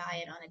in your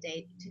diet on a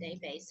day-to-day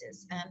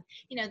basis.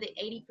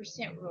 The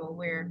 80% rule,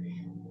 where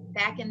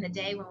back in the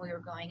day when we were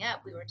growing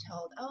up, we were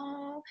told,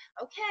 oh,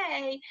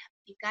 okay,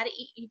 you've got to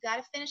eat, you've got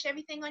to finish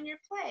everything on your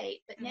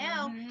plate. But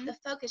now the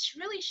focus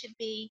really should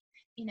be,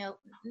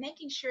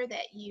 making sure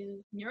that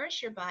you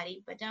nourish your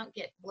body, but don't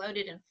get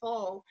bloated and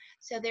full.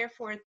 So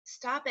therefore,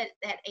 stop at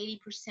that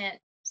 80%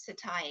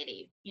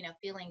 satiety,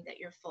 feeling that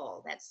you're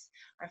full. That's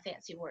our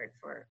fancy word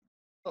for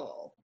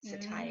full,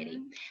 satiety.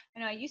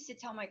 I used to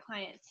tell my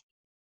clients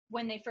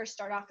when they first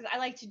start off, because I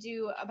like to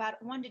do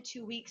about 1 to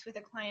 2 weeks with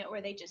a client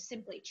where they just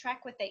simply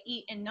track what they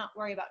eat and not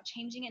worry about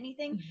changing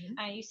anything.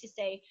 I used to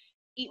say,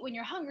 eat when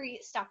you're hungry,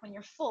 stop when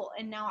you're full.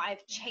 And now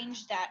I've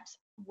changed that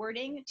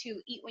wording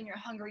to eat when you're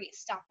hungry,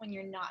 stop when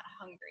you're not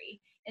hungry,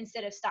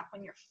 instead of stop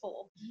when you're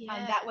full.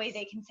 Yes. That way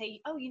they can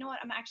say, oh, you know what,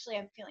 I'm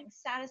feeling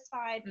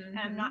satisfied,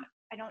 and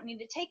I don't need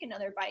to take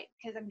another bite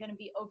because I'm going to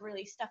be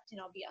overly stuffed and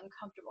I'll be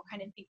uncomfortable,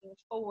 kind of thinking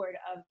forward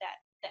of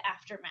the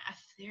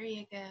aftermath. There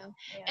you go.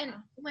 Yeah. And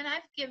when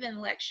I've given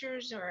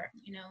lectures or,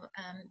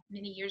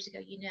 many years ago,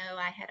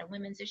 I had a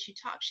women's issue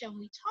talk show, and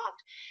we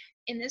talked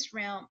in this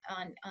realm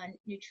on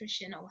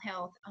nutritional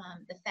health,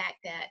 the fact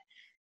that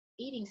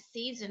eating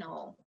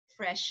seasonal,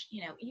 fresh,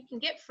 you can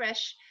get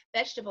fresh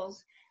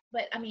vegetables,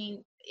 but I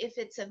mean, if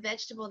it's a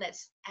vegetable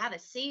that's out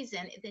of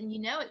season, then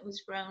it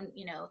was grown,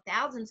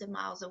 thousands of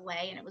miles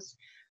away, and it was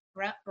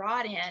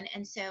brought in.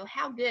 And so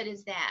how good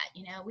is that?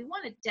 We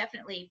want to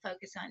definitely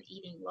focus on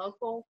eating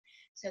local,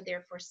 so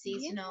therefore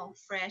seasonal,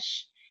 yes.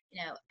 fresh,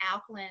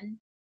 alkaline,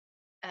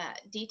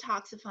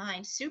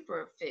 detoxifying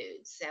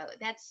superfoods. So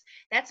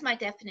that's my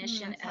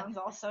definition. That sounds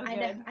also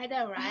good. I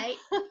know, right?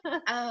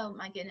 Oh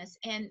my goodness.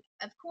 And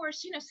of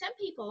course, some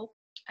people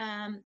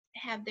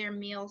have their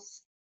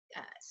meals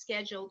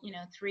scheduled,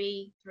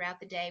 3 throughout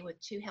the day with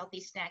 2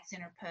 healthy snacks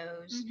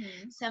interposed.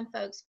 Some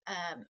folks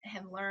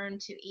have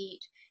learned to eat,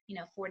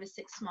 4 to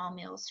 6 small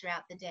meals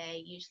throughout the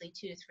day, usually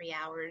 2 to 3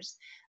 hours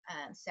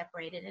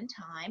separated in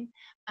time.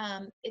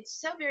 It's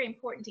so very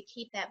important to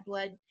keep that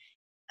blood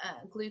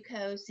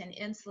glucose and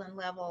insulin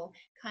level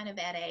kind of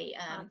at a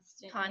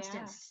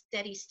constant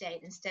steady state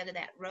instead of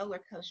that roller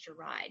coaster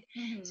ride.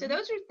 So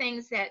those are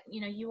things that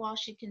you all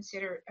should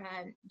consider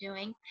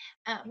doing.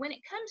 When it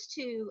comes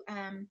to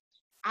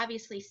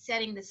obviously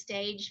setting the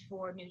stage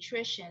for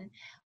nutrition,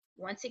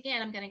 once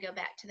again, I'm going to go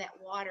back to that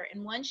water,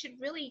 and one should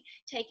really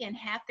take in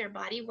half their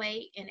body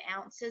weight in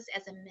ounces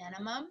as a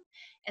minimum.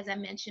 As I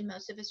mentioned,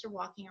 most of us are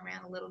walking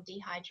around a little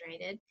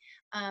dehydrated.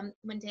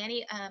 When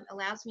Danny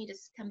allows me to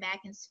come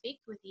back and speak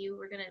with you,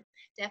 we're going to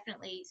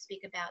definitely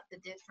speak about the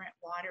different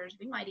waters.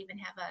 We might even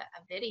have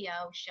a video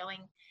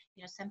showing,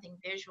 something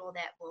visual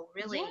that will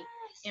really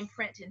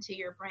imprint into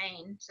your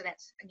brain. So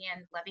that's,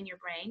 again, loving your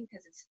brain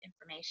because it's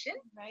information.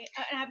 Right.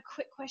 And I have a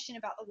quick question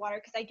about the water,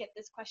 because I get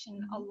this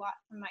question a lot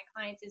from my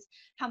clients, is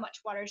how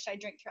much water should I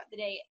drink throughout the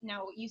day?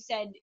 Now, you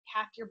said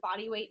half your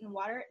body weight in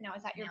water. Now,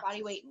 is that your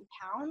body weight in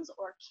pounds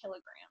or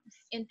kilograms?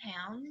 In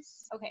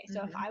pounds. Okay.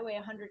 So if I weigh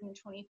 125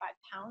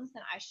 pounds,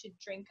 then I should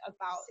drink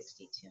about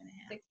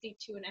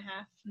 62 and a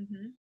half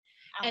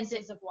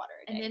ounces of water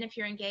a day. And then if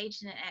you're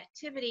engaged in an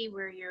activity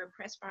where you're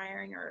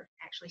perspiring or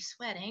actually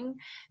sweating,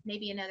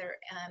 maybe another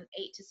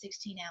 8 to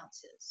 16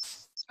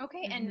 ounces.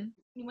 Okay. And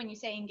when you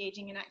say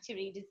engaging in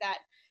activity,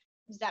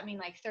 does that mean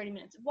like 30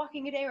 minutes of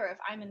walking a day? Or if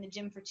I'm in the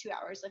gym for 2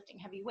 hours lifting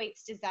heavy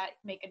weights, does that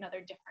make another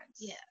difference?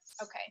 Yes.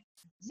 Okay.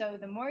 So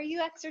the more you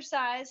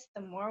exercise,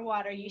 the more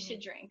water you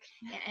should drink.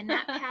 Yeah, and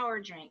not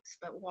power drinks,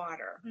 but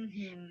water.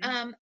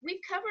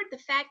 We've covered the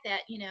fact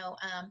that,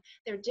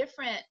 there are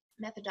different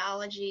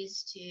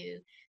methodologies to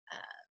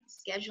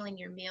scheduling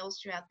your meals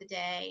throughout the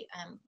day.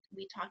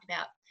 We talked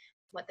about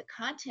what the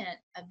content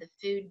of the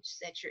foods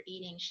that you're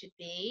eating should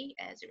be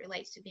as it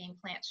relates to being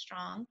plant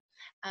strong.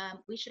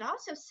 We should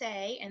also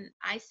say, and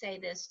I say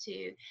this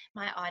to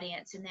my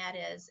audience, and that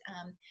is,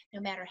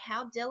 no matter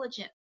how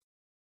diligent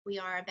we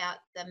are about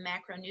the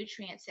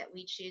macronutrients that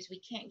we choose,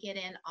 we can't get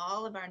in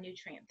all of our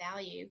nutrient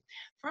value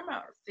from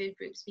our food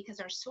groups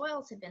because our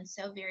soils have been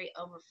so very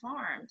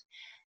overfarmed.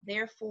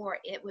 Therefore,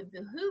 it would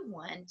behoove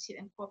one to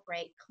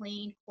incorporate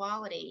clean,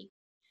 quality,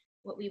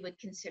 what we would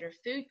consider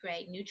food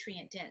grade,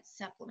 nutrient dense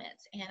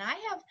supplements. And I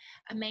have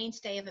a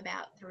mainstay of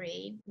about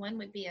 3. One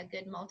would be a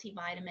good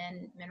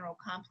multivitamin mineral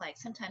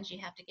complex. Sometimes you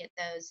have to get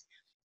those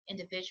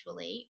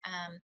individually.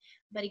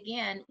 But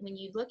again, when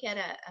you look at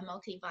a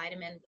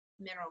multivitamin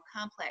mineral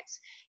complex,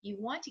 you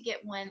want to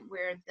get one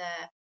where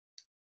the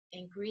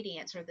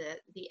ingredients or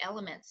the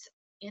elements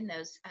in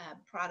those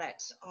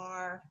products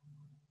are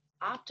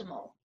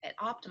optimal, at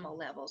optimal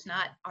levels,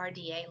 not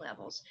RDA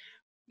levels.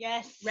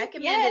 Yes.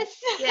 Recommended,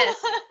 yes.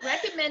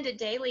 Recommended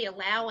daily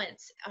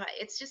allowance.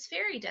 It's just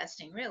fairy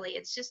dusting, really.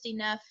 It's just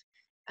enough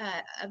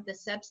of the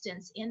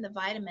substance in the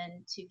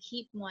vitamin to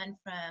keep one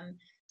from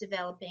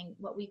developing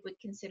what we would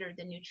consider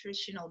the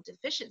nutritional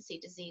deficiency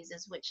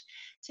diseases, which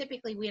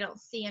typically we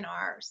don't see in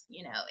our,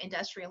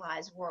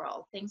 industrialized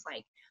world. Things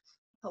like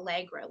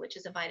pellagra, which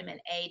is a vitamin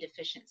A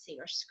deficiency,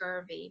 or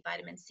scurvy,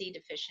 vitamin C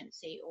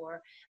deficiency,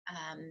 or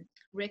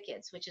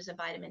rickets, which is a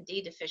vitamin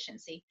D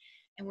deficiency.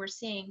 And we're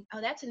seeing,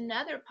 that's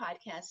another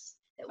podcast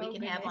that we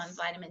can have on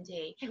vitamin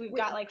D. I think we've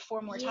got like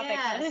 4 more topics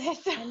out of this.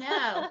 I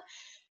know.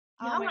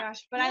 Oh my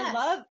gosh. But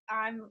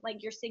I'm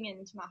like, you're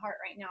singing to my heart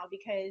right now,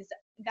 because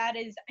that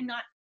is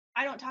not,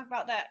 I don't talk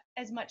about that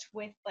as much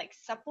with like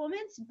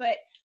supplements, but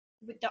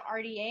with the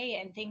RDA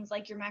and things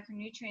like your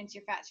macronutrients,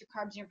 your fats, your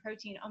carbs, and your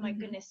protein. Oh my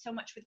goodness, so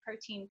much with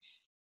protein.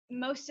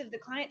 Most of the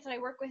clients that I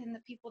work with and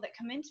the people that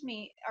come into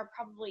me are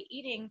probably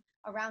eating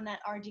around that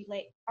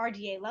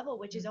RDA level,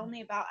 which is only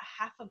about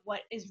half of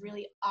what is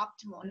really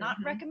optimal, not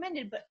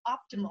recommended, but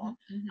optimal.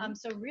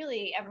 So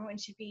really everyone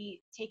should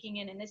be taking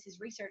in, and this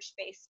is research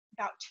based,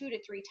 about 2 to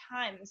 3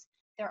 times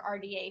their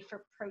RDA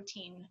for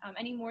protein.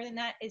 Any more than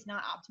that is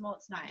not optimal.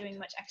 It's not doing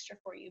much extra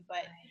for you,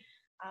 but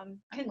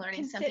I'm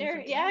learning something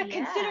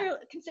from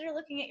consider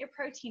looking at your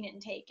protein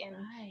intake, and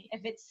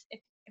if it's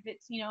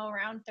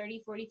around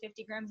 30, 40,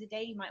 50 grams a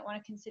day, you might want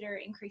to consider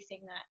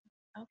increasing that.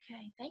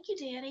 Okay, thank you,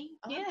 Danny.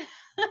 Yeah.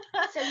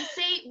 So you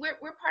see,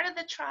 we're part of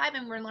the tribe,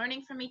 and we're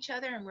learning from each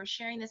other, and we're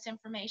sharing this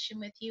information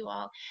with you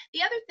all.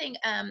 The other thing,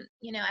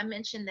 I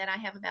mentioned that I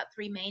have about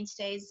 3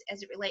 mainstays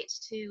as it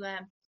relates to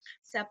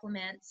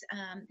supplements.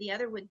 The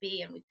other would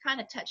be, and we've kind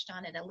of touched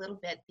on it a little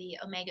bit, the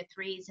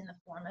omega-3s in the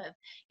form of,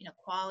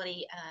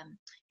 quality,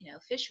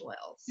 fish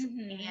oils.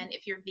 Mm-hmm. And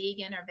if you're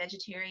vegan or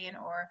vegetarian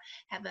or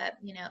have a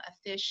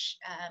fish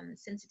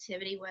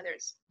sensitivity, whether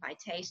it's by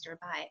taste or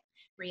by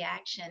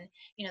reaction,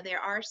 there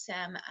are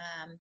some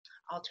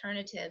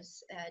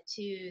alternatives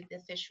to the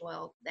fish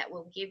oil that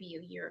will give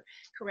you your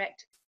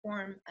correct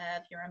form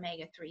of your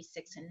omega-3,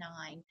 6, and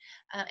 9.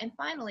 And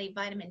finally,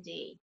 vitamin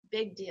D.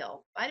 Big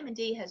deal. Vitamin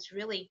D has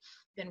really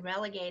been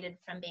relegated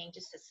from being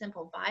just a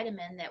simple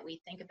vitamin that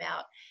we think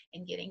about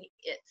and getting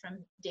it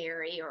from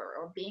dairy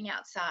or being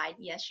outside.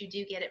 Yes, you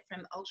do get it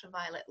from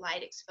ultraviolet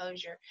light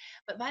exposure,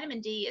 but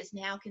vitamin D is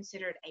now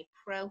considered a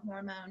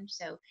pro-hormone.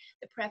 So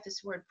the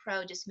preface word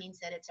pro just means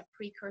that it's a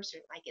precursor,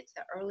 like it's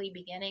the early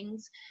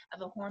beginnings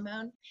of a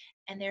hormone.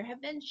 And there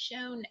have been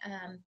shown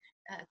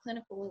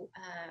clinical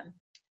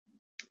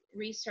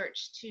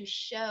research to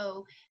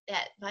show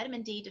that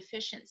vitamin D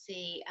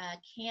deficiency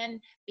can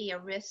be a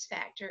risk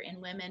factor in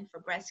women for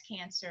breast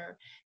cancer,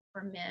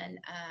 for men,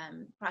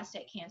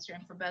 prostate cancer,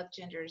 and for both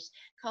genders,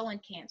 colon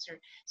cancer.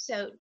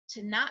 So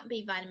to not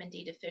be vitamin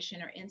D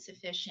deficient or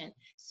insufficient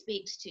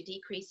speaks to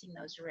decreasing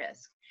those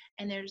risks.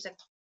 And there's a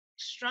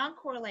strong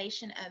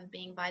correlation of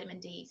being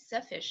vitamin D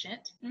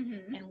sufficient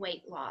and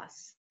weight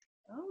loss.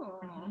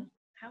 Oh,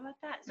 how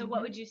about that? So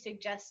what would you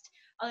suggest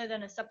other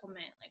than a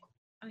supplement?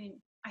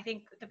 I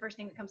think the first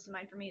thing that comes to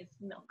mind for me is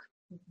milk.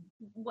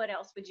 What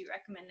else would you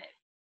recommend that,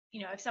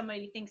 if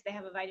somebody thinks they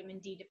have a vitamin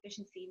D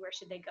deficiency, where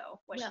should they go?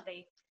 What should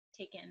they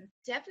take in?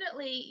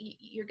 Definitely,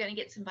 you're going to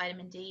get some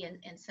vitamin D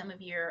in some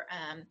of your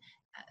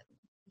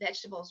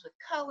vegetables with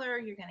color.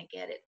 You're going to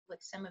get it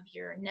with some of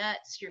your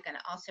nuts. You're going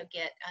to also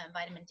get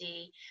vitamin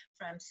D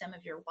from some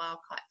of your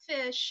wild-caught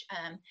fish.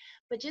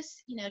 But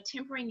just,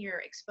 tempering your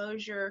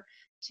exposure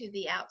to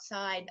the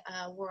outside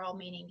world,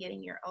 meaning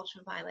getting your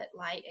ultraviolet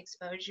light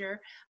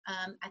exposure.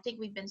 I think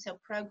we've been so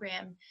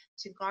programmed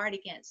to guard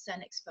against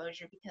sun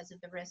exposure because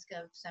of the risk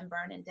of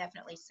sunburn and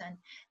definitely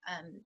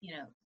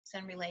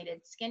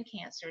sun-related skin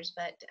cancers.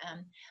 But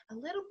a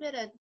little bit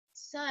of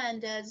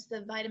sun does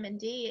the vitamin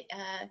D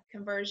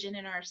conversion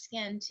in our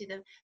skin to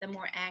the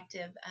more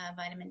active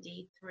vitamin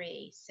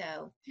D3.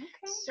 So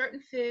certain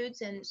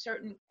foods and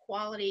certain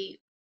quality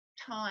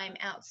time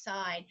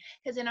outside,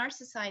 because in our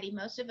society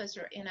most of us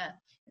are in a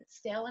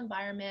stale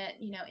environment,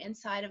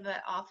 inside of an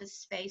office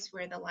space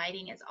where the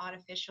lighting is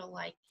artificial,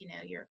 like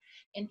your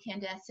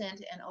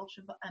incandescent and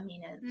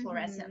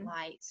fluorescent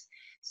lights.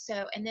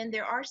 So, and then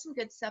there are some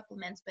good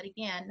supplements, but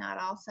again, not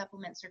all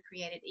supplements are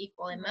created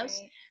equal, and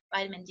most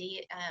vitamin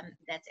D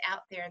that's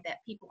out there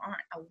that people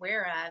aren't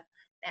aware of,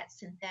 that's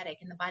synthetic,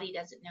 and the body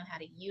doesn't know how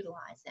to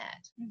utilize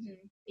that.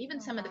 Even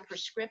some of the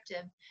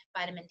prescriptive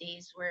vitamin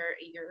Ds where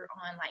you're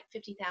on like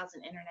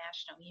 50,000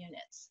 international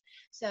units.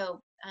 So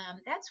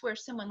that's where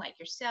someone like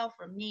yourself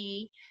or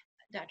me,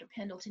 Dr.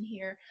 Pendleton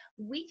here,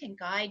 we can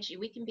guide you.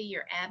 We can be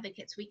your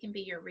advocates. We can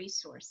be your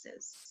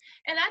resources.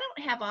 And I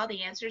don't have all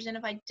the answers, and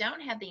if I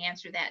don't have the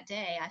answer that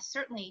day, I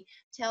certainly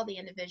tell the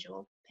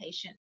individual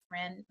patient,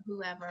 friend,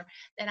 whoever,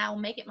 that I will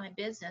make it my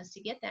business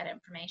to get that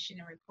information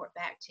and report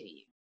back to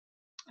you.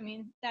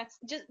 That's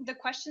just the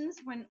questions.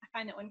 When I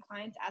find that when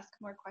clients ask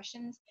more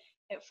questions,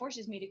 it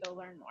forces me to go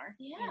learn more.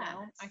 Yeah,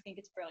 I think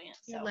it's brilliant.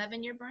 You're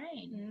loving your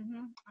brain.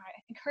 All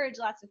right, encourage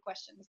lots of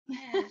questions.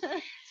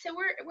 So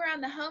we're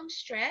on the home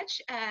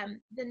stretch.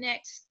 The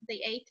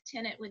 8th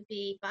tenet would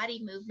be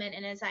body movement,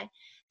 and as I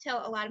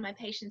tell a lot of my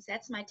patients,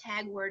 that's my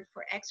tag word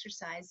for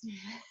exercise,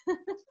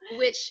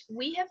 which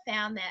we have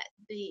found that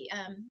the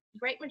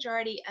great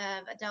majority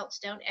of adults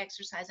don't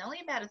exercise. Only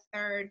about a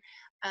third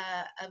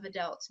of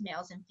adults,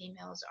 males and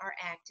females, are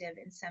active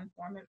in some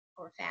form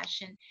or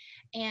fashion.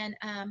 And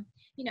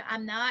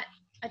I'm not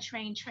a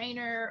trained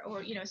trainer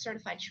or a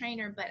certified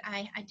trainer, but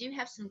I do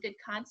have some good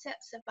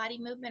concepts of body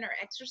movement or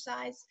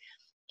exercise,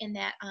 in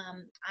that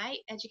I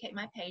educate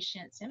my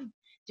patients and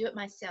do it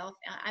myself.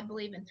 I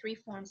believe in 3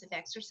 forms of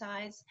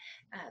exercise.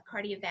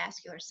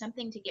 Cardiovascular,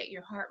 something to get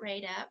your heart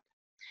rate up.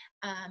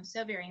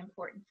 So very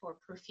important for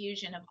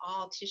perfusion of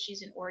all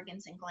tissues and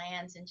organs and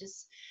glands, and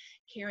just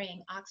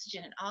carrying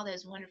oxygen and all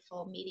those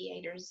wonderful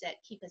mediators that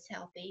keep us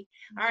healthy.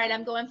 All right,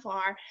 I'm going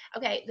far.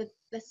 Okay,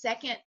 the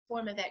second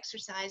form of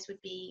exercise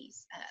would be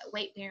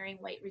weight bearing,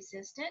 weight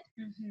resistant.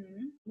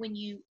 When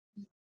you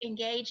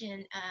engage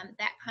in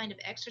that kind of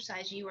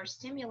exercise, you are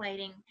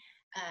stimulating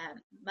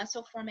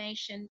muscle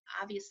formation,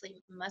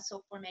 obviously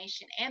muscle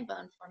formation and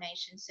bone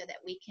formation, so that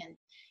we can,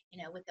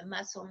 with the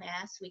muscle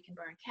mass, we can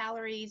burn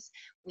calories,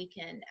 we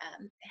can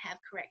have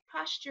correct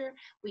posture,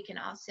 we can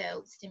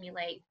also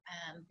stimulate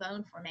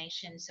bone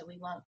formation, so we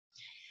won't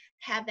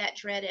have that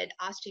dreaded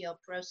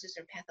osteoporosis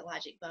or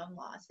pathologic bone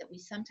loss that we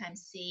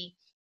sometimes see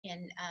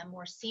in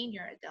more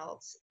senior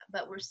adults.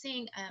 But we're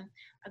seeing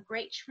a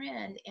great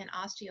trend in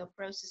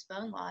osteoporosis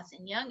bone loss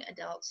in young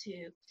adults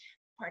who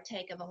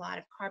partake of a lot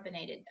of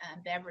carbonated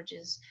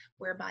beverages,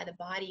 whereby the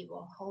body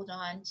will hold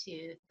on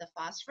to the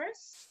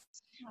phosphorus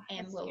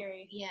and will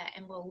scary.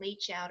 and will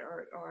leach out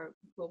or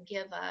will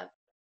give up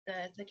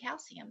the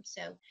calcium.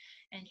 So,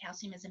 and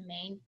calcium is a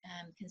main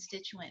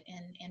constituent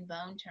in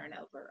bone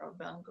turnover or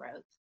bone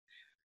growth.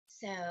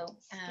 So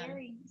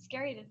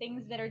scary, the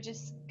things that are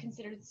just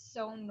considered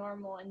so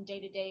normal and day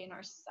to day in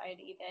our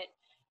society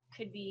that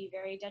could be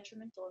very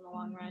detrimental in the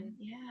long run.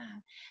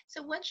 Yeah.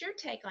 So what's your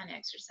take on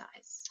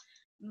exercise?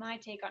 My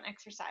take on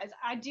exercise,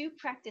 I do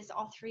practice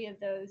all three of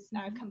those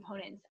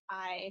components.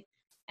 I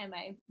am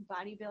a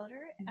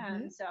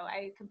bodybuilder, so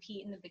I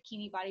compete in the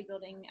bikini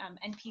bodybuilding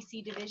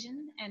NPC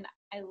division, and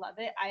I love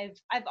it.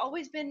 I've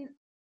always been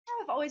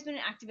an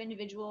active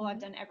individual. I've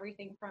done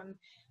everything from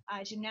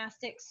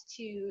gymnastics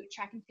to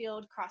track and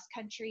field, cross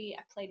country.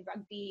 I played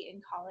rugby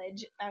in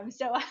college.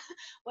 So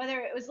whether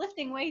it was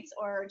lifting weights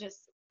or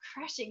just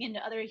crashing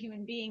into other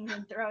human beings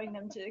and throwing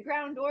them to the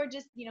ground, or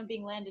just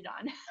being landed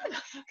on,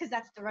 because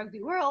that's the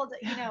rugby world.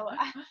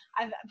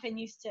 I've been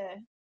used to.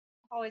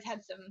 I've always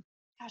had some.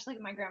 Gosh, look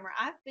at my grammar.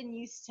 I've been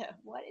used to.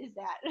 What is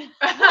that?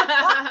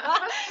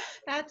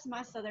 That's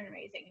my Southern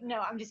raising. No,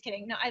 I'm just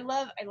kidding. No, I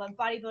love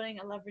bodybuilding.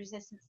 I love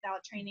resistance style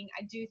training.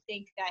 I do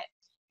think that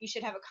you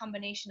should have a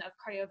combination of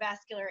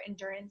cardiovascular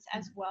endurance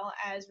as well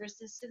as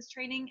resistance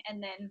training,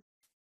 and then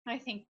I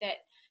think that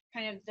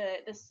kind of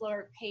the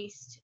slower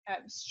paced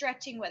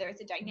stretching, whether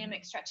it's a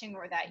dynamic stretching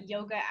or that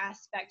yoga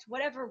aspect,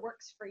 whatever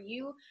works for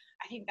you,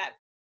 I think that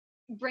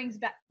brings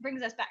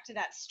us back to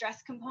that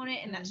stress component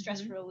and that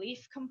stress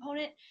relief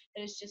component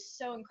that is just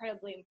so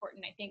incredibly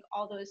important. I think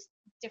all those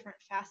different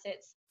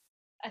facets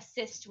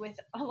assist with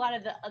a lot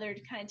of the other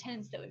kind of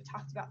tenets that we've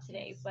talked about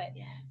today, but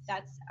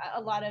that's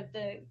a lot of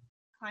the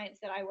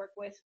clients that I work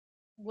with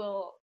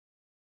will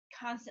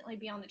constantly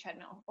be on the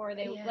treadmill, or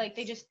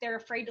they're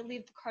afraid to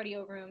leave the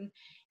cardio room,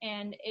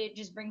 and it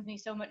just brings me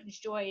so much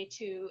joy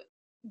to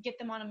get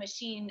them on a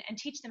machine and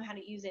teach them how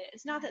to use it.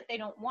 It's not that they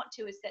don't want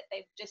to, it's that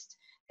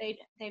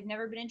they've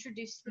never been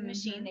introduced to the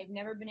machine, they've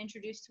never been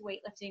introduced to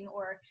weightlifting,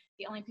 or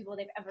the only people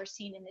they've ever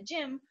seen in the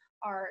gym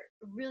are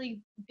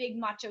really big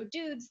macho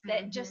dudes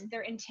that just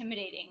they're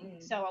intimidating.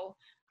 So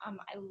I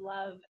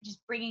love just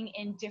bringing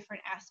in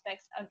different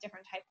aspects of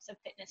different types of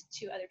fitness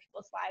to other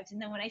people's lives.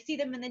 And then when I see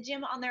them in the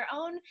gym on their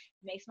own,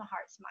 it makes my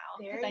heart smile,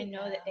 because I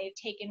know that they've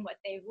taken what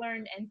they've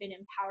learned and been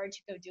empowered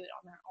to go do it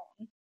on their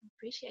own.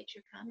 Appreciate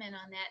your comment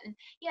on that. And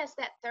yes,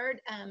 that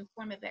third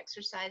form of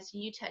exercise,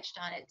 you touched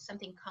on it,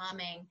 something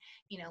calming,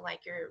 like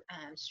your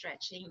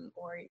stretching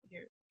or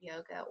your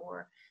yoga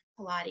or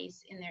Pilates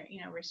in their,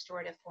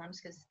 restorative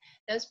forms, because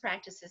those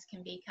practices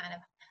can be kind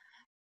of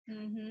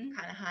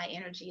high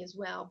energy as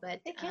well, but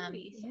it can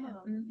be.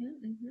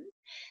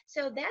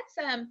 So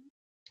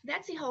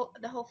that's the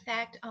whole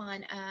fact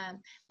on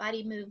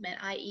body movement,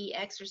 i.e.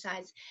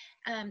 exercise.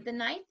 The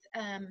ninth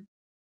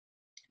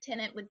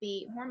tenet would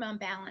be hormone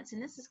balance,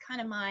 and this is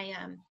kind of my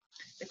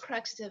the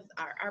crux of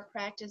our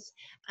practice.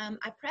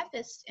 I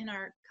prefaced in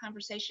our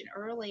conversation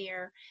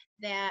earlier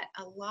that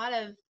a lot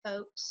of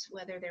folks,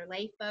 whether they're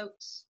lay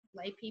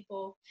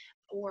people,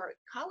 or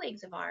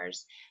colleagues of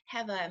ours,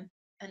 have an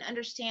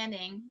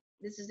understanding.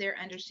 This is their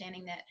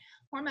understanding that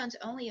hormones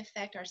only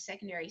affect our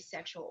secondary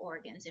sexual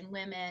organs. In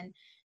women,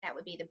 that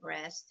would be the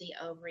breast, the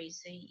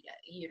ovaries, the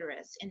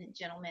uterus. In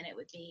gentlemen, it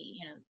would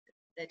be,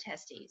 the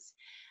testes.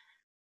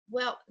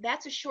 Well,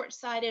 that's a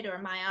short-sighted or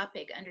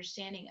myopic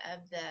understanding of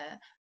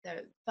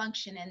the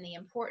function and the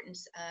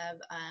importance of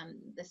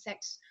the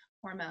sex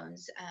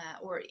hormones,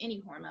 or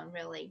any hormone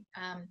really.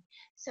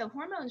 So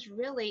hormones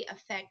really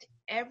affect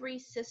every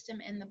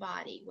system in the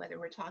body, whether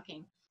we're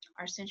talking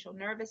our central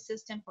nervous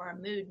system for our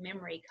mood,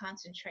 memory,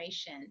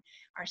 concentration.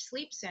 Our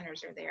sleep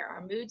centers are there.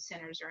 Our mood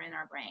centers are in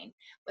our brain.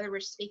 Whether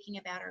we're speaking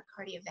about our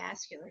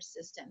cardiovascular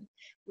system,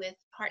 with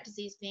heart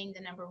disease being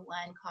the number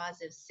one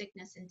cause of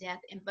sickness and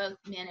death in both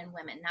men and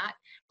women, not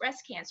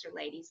breast cancer,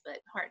 ladies, but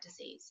heart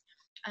disease.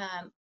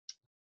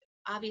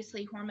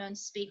 Obviously,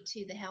 hormones speak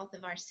to the health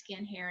of our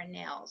skin, hair, and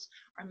nails,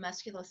 our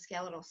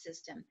musculoskeletal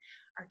system,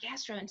 our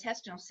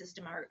gastrointestinal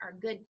system, our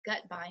good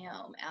gut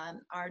biome,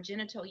 our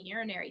genital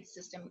urinary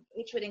system,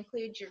 which would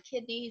include your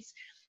kidneys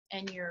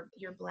and your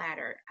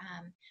bladder.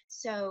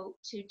 So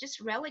to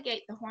just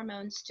relegate the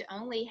hormones to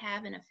only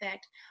have an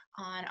effect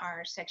on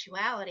our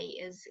sexuality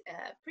is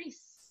pretty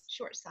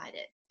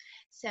short-sighted.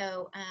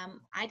 So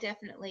I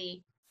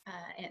definitely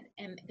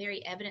am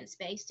very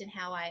evidence-based in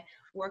how I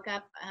work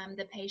up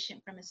the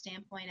patient from a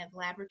standpoint of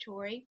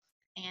laboratory.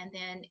 And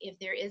then if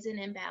there is an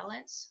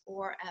imbalance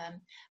or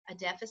a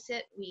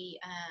deficit,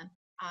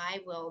 I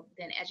will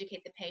then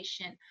educate the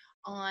patient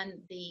on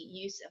the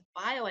use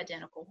of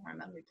bioidentical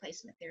hormone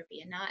replacement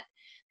therapy and not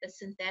the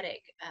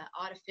synthetic,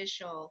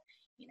 artificial,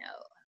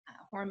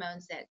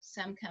 hormones that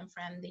some come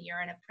from the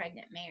urine of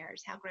pregnant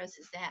mares. How gross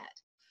is that?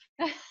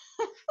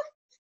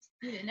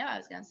 You didn't know I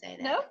was going to say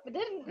that. Nope, I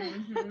didn't.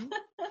 Mm-hmm.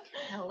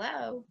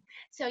 Hello.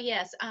 So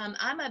yes,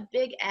 I'm a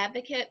big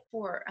advocate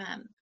for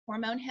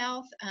hormone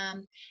health,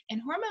 and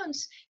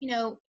hormones,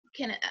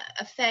 can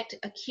affect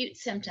acute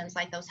symptoms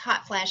like those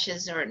hot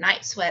flashes or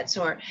night sweats,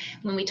 or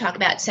when we talk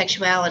about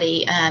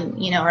sexuality,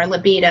 or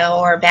libido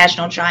or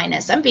vaginal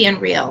dryness. I'm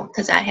being real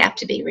because I have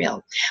to be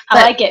real.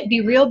 I like it.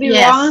 Be real, be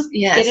raw.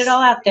 Yes. Get it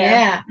all out there.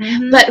 Yeah.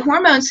 Mm-hmm. But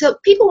hormones, so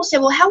people will say,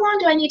 well, how long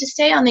do I need to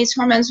stay on these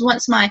hormones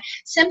once my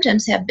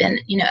symptoms have been,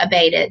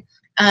 abated?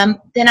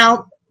 Then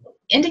I'll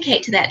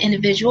indicate to that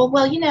individual,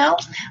 well,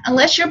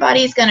 unless your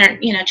body is going to,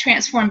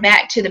 transform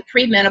back to the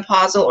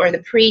premenopausal or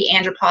the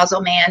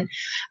pre-andropausal man,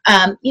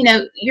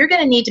 you're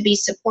going to need to be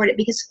supported,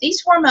 because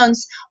these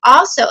hormones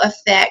also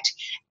affect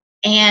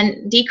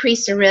and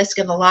decrease the risk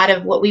of a lot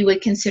of what we would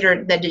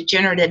consider the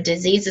degenerative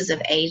diseases of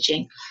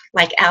aging,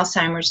 like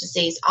Alzheimer's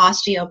disease,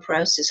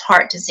 osteoporosis,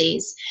 heart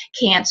disease,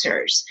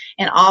 cancers,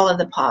 and all of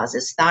the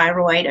pauses,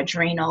 thyroid,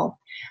 adrenal.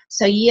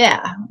 So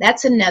yeah,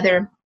 that's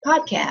another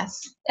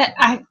podcast.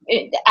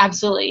 It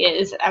absolutely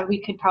is.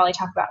 We could probably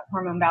talk about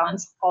hormone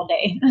balance all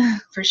day.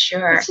 For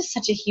sure. It's just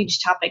such a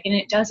huge topic, and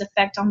it does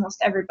affect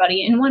almost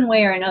everybody in one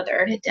way or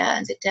another. It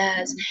does.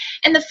 Mm-hmm.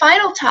 And the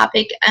final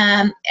topic,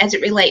 as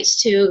it relates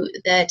to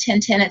the 10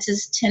 tenets,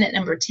 is tenet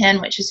number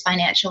 10, which is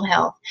financial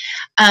health.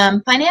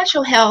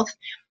 Financial health,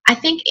 I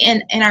think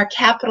in our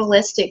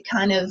capitalistic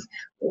kind of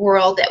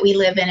world that we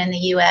live in the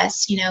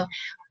U.S.,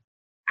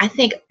 I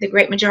think the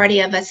great majority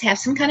of us have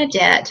some kind of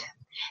debt.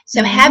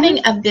 So having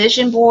a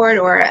vision board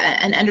or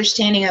an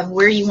understanding of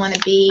where you want to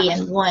be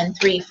in 1,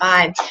 3,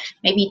 5,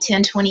 maybe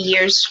 10, 20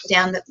 years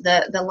down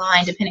the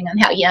line, depending on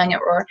how young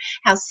or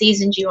how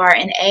seasoned you are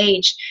in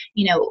age,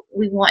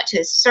 we want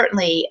to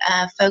certainly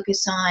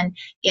focus on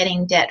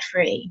getting debt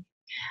free.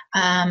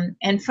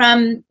 And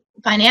from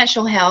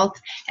financial health,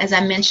 as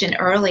I mentioned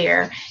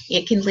earlier,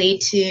 it can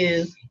lead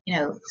to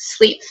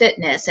sleep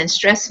fitness and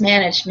stress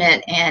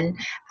management and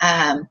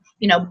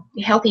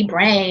healthy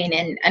brain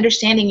and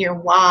understanding your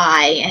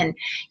why, and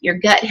your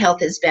gut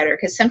health is better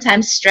because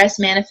sometimes stress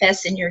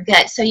manifests in your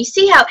gut. So you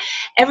see how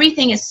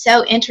everything is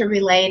so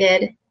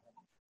interrelated.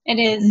 It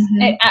is.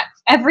 Mm-hmm.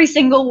 Every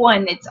single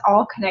one, it's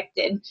all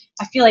connected.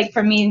 I feel like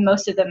for me,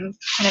 most of them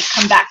kind of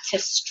come back to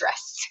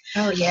stress.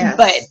 Oh, yeah.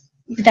 But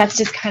that's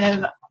just kind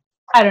of,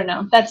 I don't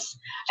know. That's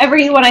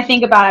when I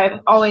think about it,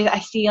 I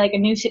see like a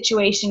new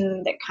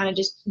situation that kind of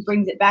just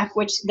brings it back,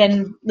 which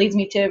then leads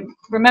me to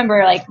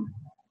remember like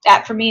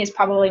that for me is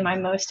probably my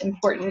most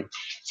important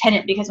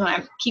tenet, because when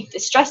I keep the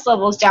stress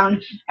levels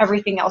down,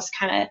 everything else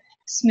kind of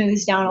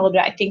smooths down a little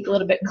bit. I think a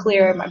little bit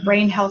clearer. My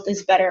brain health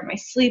is better. My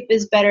sleep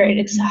is better. And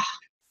it's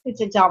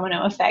a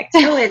domino effect.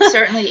 Oh, it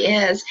certainly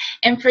is.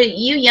 And for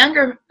you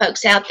younger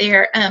folks out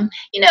there,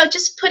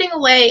 just putting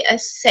away a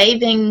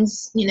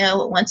savings,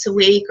 once a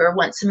week or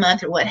once a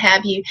month or what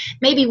have you,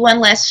 maybe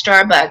one less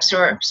Starbucks,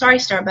 or sorry,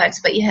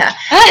 Starbucks, but yeah,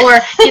 or,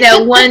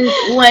 one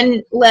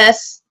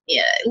less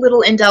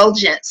little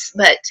indulgence,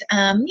 but,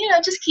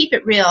 just keep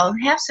it real,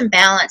 have some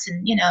balance.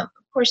 And, of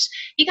course,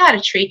 you got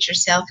to treat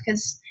yourself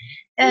because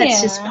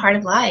that's just part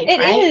of life, right?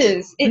 It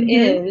is.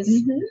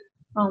 Mm-hmm.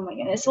 Oh my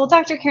goodness. Well,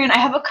 Dr. Karen, I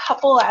have a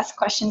couple last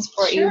questions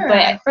for you, but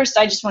at first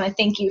I just want to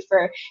thank you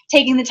for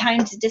taking the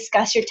time to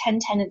discuss your 10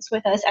 tenets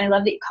with us. And I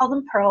love that you call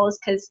them pearls,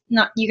 because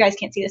you guys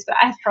can't see this, but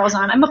I have pearls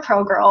on. I'm a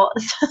pearl girl,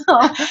 so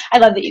I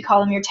love that you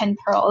call them your 10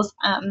 pearls.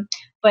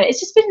 But it's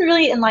just been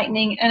really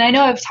enlightening, and I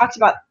know I've talked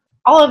about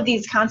all of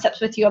these concepts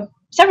with you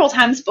several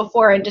times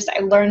before, and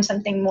I learned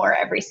something more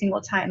every single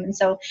time. And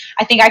so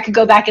I think I could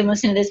go back and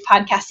listen to this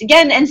podcast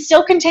again and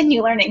still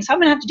continue learning. So I'm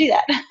going to have to do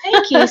that.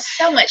 Thank you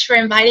so much for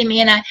inviting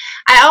me. And I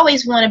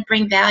always want to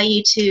bring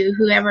value to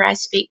whoever I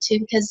speak to,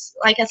 because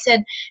like I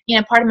said,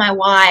 part of my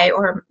why,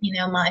 or,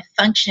 my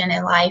function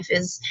in life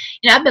is,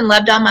 I've been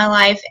loved all my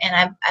life,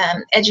 and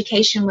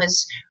education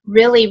was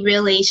really,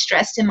 really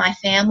stressed in my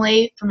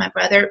family for my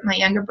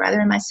younger brother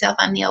and myself.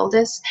 I'm the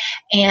oldest.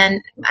 And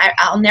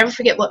I'll never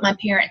forget what my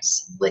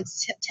parents would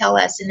tell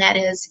us, and that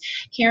is,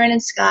 Karen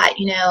and Scott,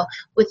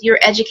 with your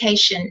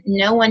education,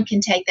 no one can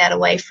take that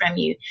away from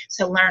you.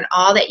 So learn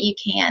all that you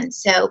can.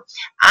 So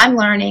I'm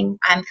learning.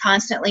 I'm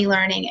constantly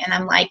learning, and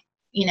I'm like,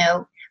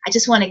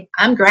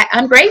 I'm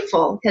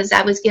grateful because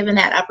I was given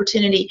that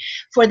opportunity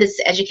for this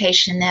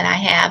education that I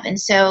have. And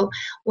so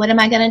what am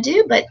I going to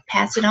do but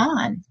pass it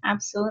on?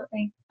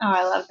 Absolutely. Oh,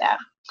 I love that.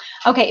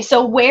 Okay,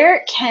 so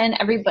where can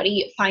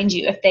everybody find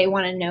you if they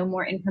want to know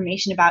more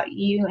information about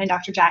you and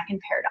Dr. Jack and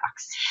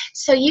Paradox?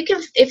 So you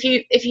can, if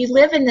you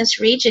live in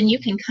this region, you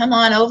can come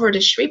on over to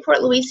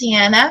Shreveport,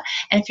 Louisiana,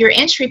 and if you're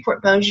in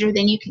Shreveport Bossier,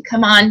 then you can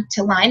come on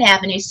to Line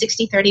Avenue,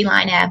 6030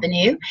 Line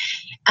Avenue.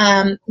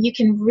 You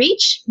can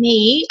reach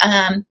me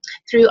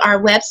through our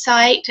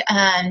website,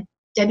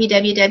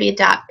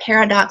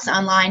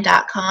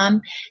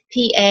 www.paradoxonline.com,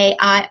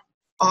 PAIRODOCS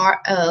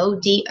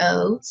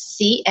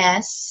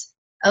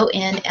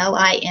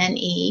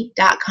ONLINE.com.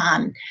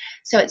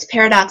 So it's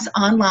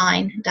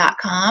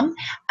paradoxonline.com.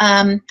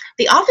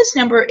 The office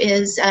number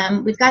is,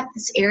 we've got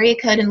this area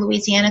code in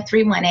Louisiana,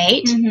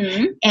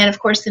 318. And of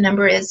course, the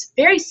number is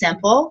very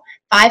simple,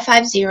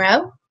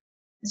 550-0050.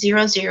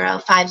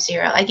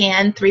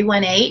 Again,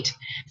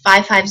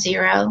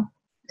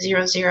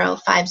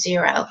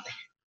 318-550-0050.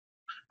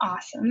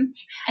 Awesome.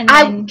 And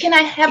then,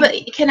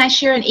 can I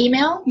share an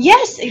email?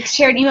 Yes,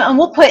 share an email, and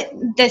we'll put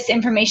this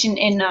information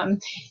in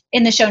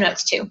the show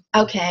notes too.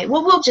 Okay.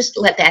 Well, we'll just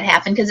let that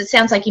happen because it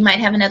sounds like you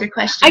might have another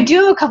question. I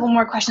do have a couple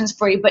more questions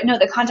for you, but no,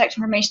 the contact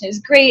information is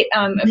great.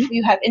 If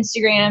you have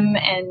Instagram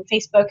and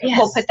Facebook,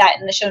 we'll put that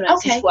in the show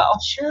notes as well.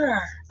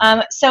 Sure.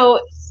 So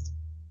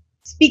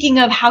speaking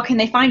of how can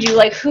they find you,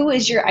 like, who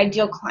is your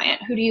ideal client?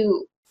 Who do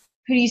you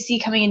see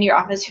coming into your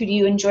office? Who do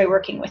you enjoy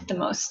working with the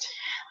most?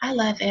 I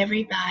love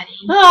everybody.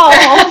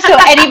 Oh, so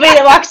anybody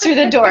that walks through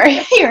the door,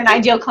 you're an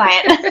ideal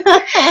client.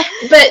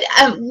 But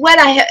what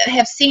I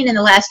have seen in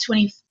the last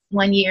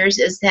 21 years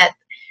is that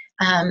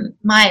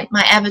my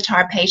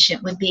avatar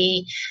patient would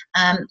be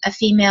a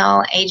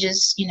female,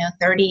 ages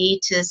 30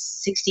 to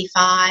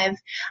 65.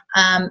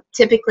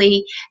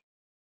 Typically,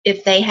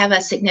 if they have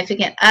a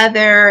significant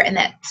other and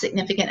that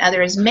significant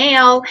other is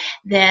male,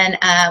 then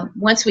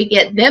once we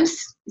get them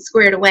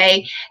squared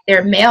away,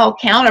 their male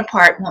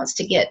counterpart wants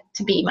to get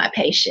to be my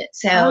patient.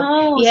 So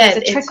so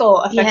it's a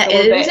trickle effect. Yeah,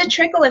 it was a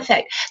trickle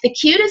effect. The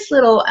cutest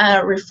little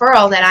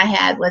referral that I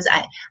had was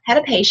I had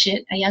a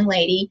patient, a young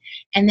lady,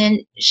 and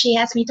then she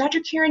asked me,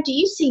 Dr. Karen, do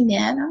you see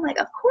men? I'm like,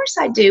 of course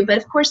I do, but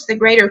of course the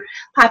greater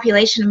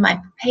population of my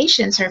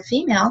patients are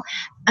female.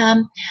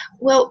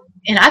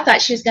 And I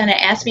thought she was going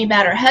to ask me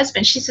about her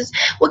husband. She says,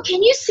 well,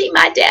 can you see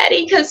my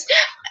daddy? Because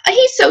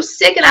he's so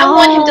sick and I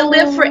want him to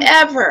live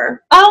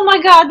forever. Oh,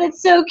 my God,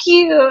 that's so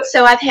cute.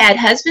 So I've had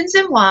husbands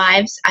and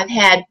wives. I've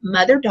had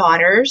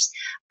mother-daughters.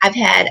 I've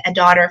had a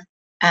daughter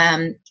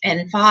and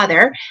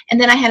father. And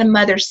then I had a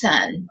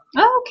mother-son.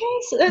 Oh, okay.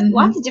 So there's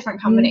lots of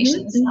different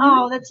combinations.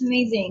 Oh, that's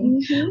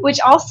amazing. Which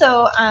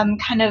also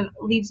kind of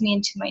leads me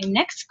into my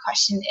next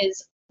question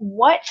is,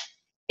 what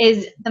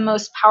is the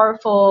most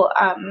powerful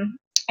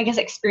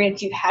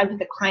experience you've had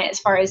with a client as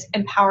far as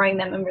empowering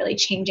them and really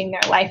changing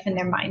their life and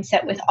their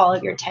mindset with all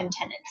of your 10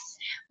 tenets?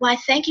 Well, I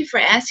thank you for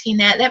asking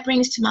that. That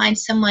brings to mind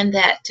someone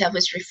that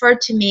was referred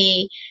to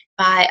me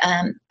by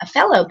a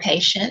fellow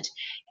patient.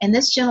 And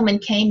this gentleman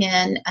came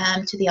in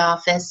to the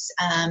office,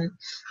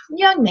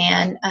 young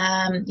man,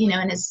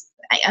 and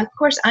of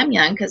course I'm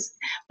young,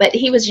 but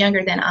he was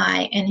younger than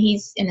I, and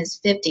he's in his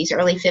 50s,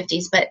 early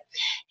 50s. But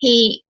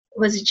he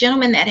was a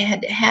gentleman that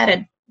had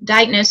a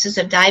diagnosis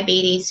of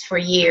diabetes for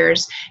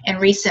years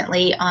and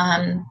recently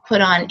put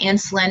on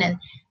insulin, and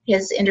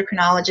his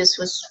endocrinologist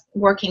was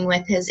working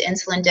with his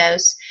insulin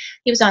dose.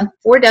 He was on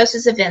 4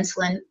 doses of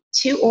insulin,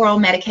 2 oral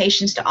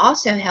medications to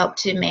also help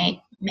to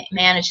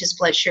manage his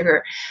blood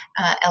sugar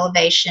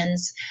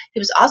elevations. He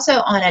was also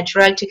on a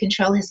drug to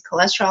control his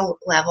cholesterol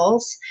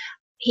levels.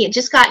 He had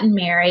just gotten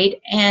married,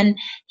 and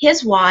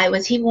his why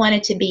was he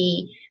wanted to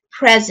be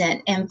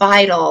present and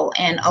vital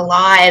and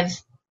alive,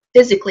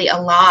 physically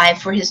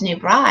alive for his new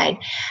bride.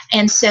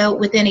 And so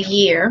within a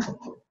year,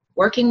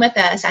 working with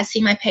us, I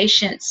see my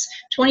patients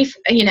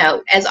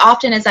as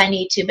often as I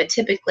need to, but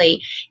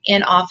typically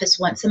in office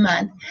once a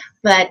month.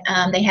 But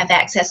they have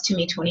access to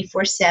me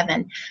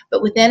 24/7.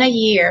 But within a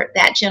year,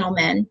 that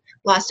gentleman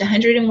lost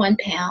 101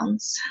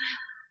 pounds.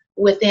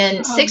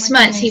 Within 6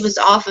 months, he was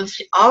off of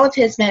all of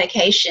his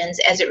medications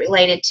as it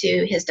related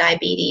to his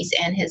diabetes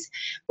and his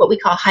what we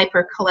call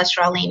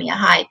hypercholesterolemia,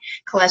 high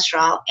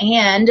cholesterol.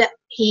 And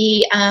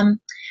he,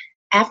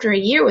 after a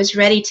year, was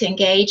ready to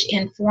engage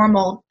in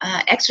formal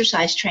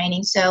exercise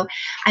training. So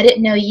I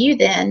didn't know you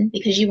then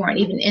because you weren't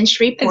even in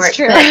Shreveport. It's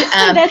true.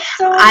 But That's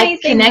so amazing, I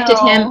connected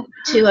him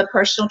to a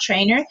personal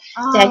trainer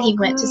that he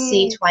went to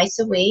see twice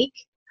a week.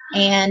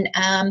 And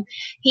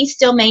he's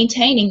still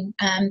maintaining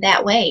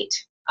that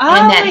weight.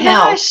 And that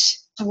health. Gosh.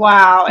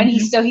 Wow. And he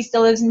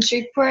still lives in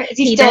Shreveport? Is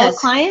he still a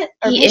client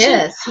or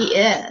patient? He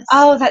is.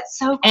 Oh, that's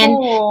so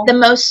cool. And the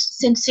most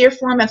sincere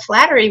form of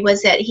flattery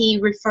was that he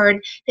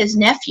referred his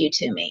nephew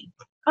to me.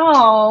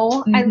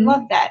 Oh, I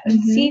love that.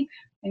 And see,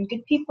 when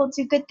good people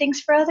do good things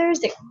for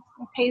others, it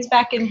pays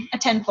back in a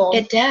tenfold.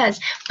 It does.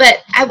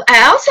 But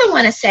I also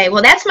want to say,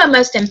 well, that's my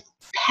most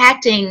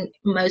impacting,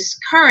 most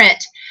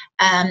current,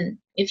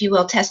 if you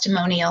will,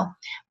 testimonial.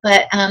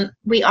 But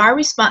we are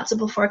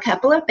responsible for a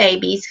couple of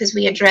babies because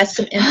we address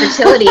some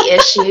infertility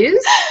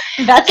issues.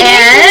 That's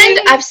amazing.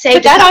 And I've saved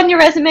Put that on your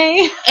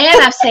resume.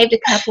 And I've saved a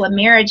couple of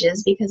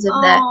marriages because of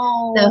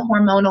the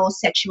hormonal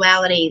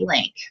sexuality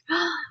link.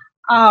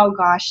 Oh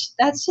gosh,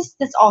 that's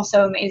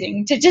also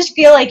amazing to just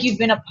feel like you've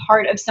been a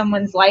part of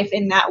someone's life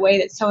in that way.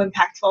 That's so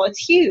impactful. It's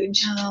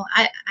huge. Oh,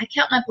 I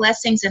count my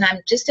blessings, and I'm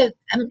just a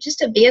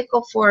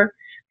vehicle for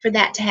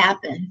that to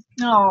happen.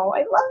 Oh, I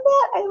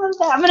love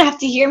that. I'm gonna have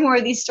to hear more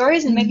of these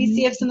stories and maybe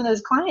see if some of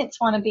those clients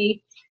want to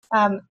be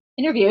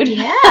interviewed.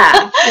 Yeah.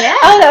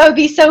 Oh, that would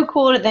be so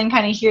cool to then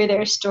kind of hear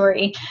their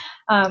story.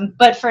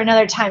 But for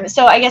another time.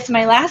 So I guess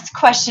my last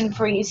question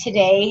for you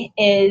today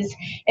is,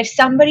 if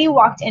somebody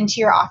walked into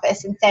your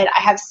office and said, I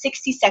have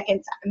 60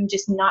 seconds, I'm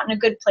just not in a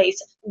good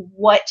place,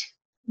 what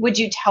would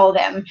you tell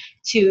them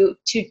to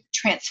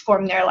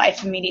transform their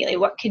life immediately?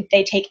 What could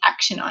they take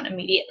action on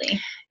immediately?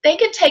 They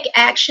could take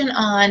action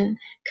on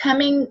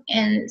coming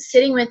and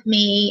sitting with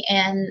me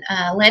and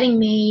letting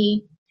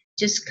me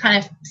just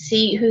kind of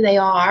see who they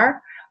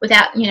are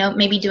without,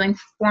 maybe doing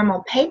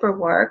formal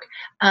paperwork,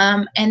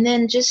 and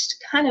then just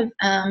kind of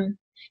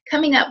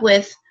coming up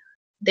with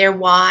their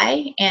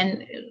why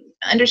and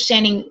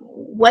understanding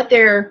what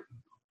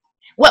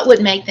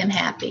would make them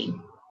happy.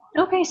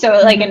 Okay, so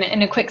like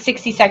in a quick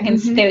 60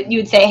 seconds, you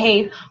would say,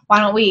 hey, why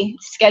don't we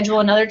schedule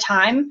another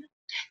time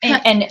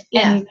and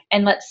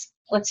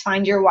let's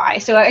find your why.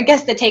 So I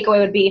guess the takeaway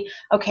would be,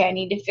 okay, I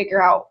need to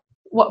figure out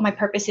what my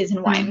purpose is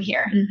and why I'm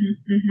here.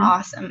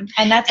 Awesome.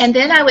 And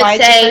then I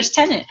would say, first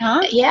tenet,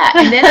 huh? Yeah.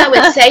 And then I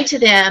would say to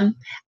them,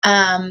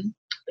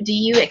 do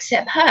you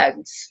accept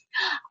hugs?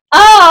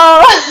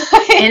 Oh,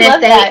 and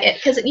if they,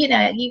 because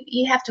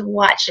you have to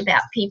watch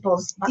about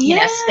people's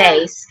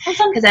space,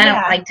 because I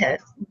don't like to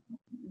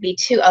be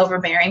too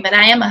overbearing, but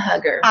I am a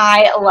hugger.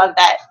 I love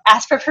that.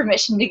 Ask for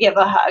permission to give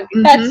a hug.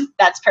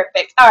 That's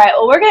perfect. All right,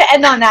 well, we're gonna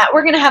end on that.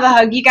 We're gonna have a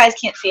hug. You guys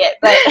can't see it,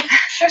 but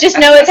just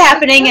know it's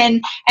happening,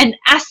 and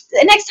ask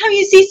the next time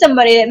you see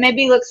somebody that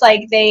maybe looks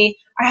like they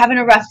are having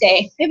a rough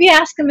day, maybe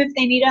ask them if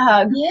they need a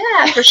hug.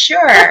 Yeah, for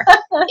sure.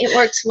 It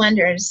works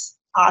wonders.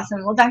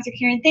 Awesome. Well, Dr.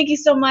 Karen, thank you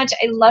so much.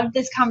 I loved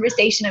this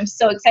conversation. I'm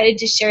so excited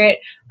to share it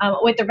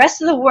with the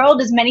rest of the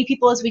world, as many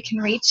people as we can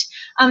reach.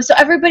 So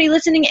everybody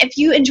listening, if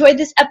you enjoyed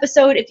this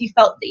episode, if you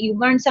felt that you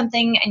learned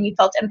something and you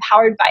felt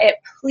empowered by it,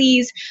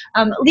 please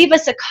leave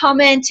us a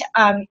comment.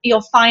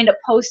 You'll find a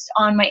post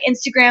on my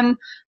Instagram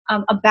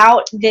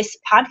about this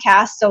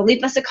podcast. So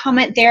leave us a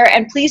comment there,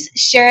 and please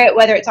share it,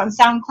 whether it's on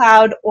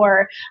SoundCloud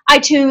or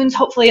iTunes.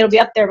 Hopefully it'll be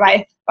up there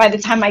by the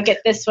time I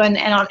get this one,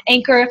 and on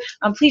Anchor.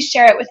 Please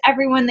share it with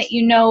everyone that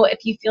you know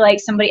if you feel like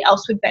somebody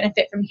else would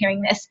benefit from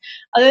hearing this.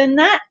 Other than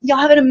that, y'all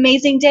have an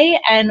amazing day,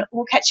 and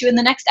we'll catch you in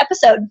the next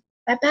episode.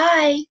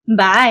 Bye-bye.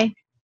 Bye.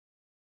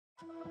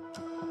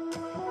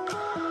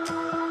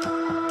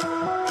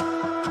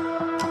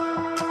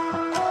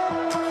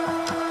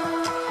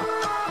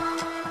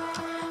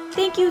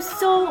 Thank you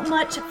so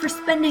much for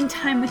spending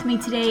time with me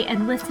today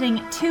and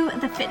listening to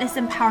the Fitness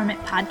Empowerment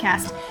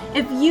Podcast.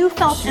 If you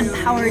felt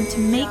empowered to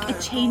make a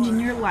change in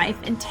your life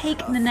and take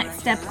the next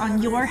step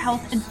on your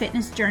health and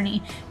fitness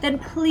journey, then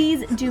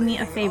please do me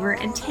a favor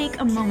and take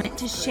a moment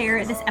to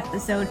share this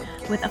episode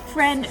with a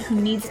friend who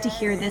needs to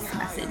hear this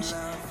message.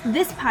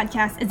 This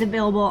podcast is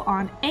available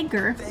on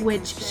Anchor,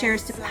 which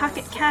shares to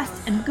Pocket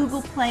Cast and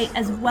Google Play,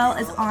 as well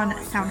as on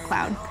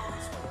SoundCloud.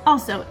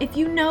 Also, if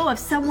you know of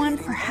someone,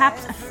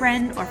 perhaps a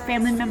friend or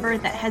family member,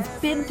 that has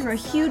been through a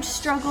huge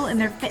struggle in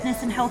their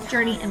fitness and health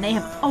journey and they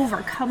have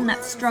overcome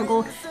that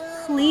struggle,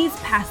 please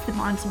pass them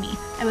on to me.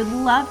 I would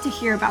love to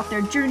hear about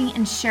their journey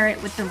and share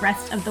it with the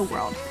rest of the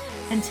world.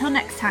 Until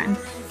next time,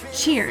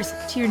 cheers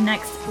to your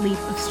next leap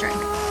of strength.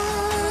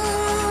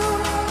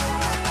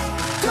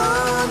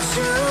 Don't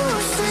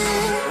you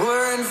see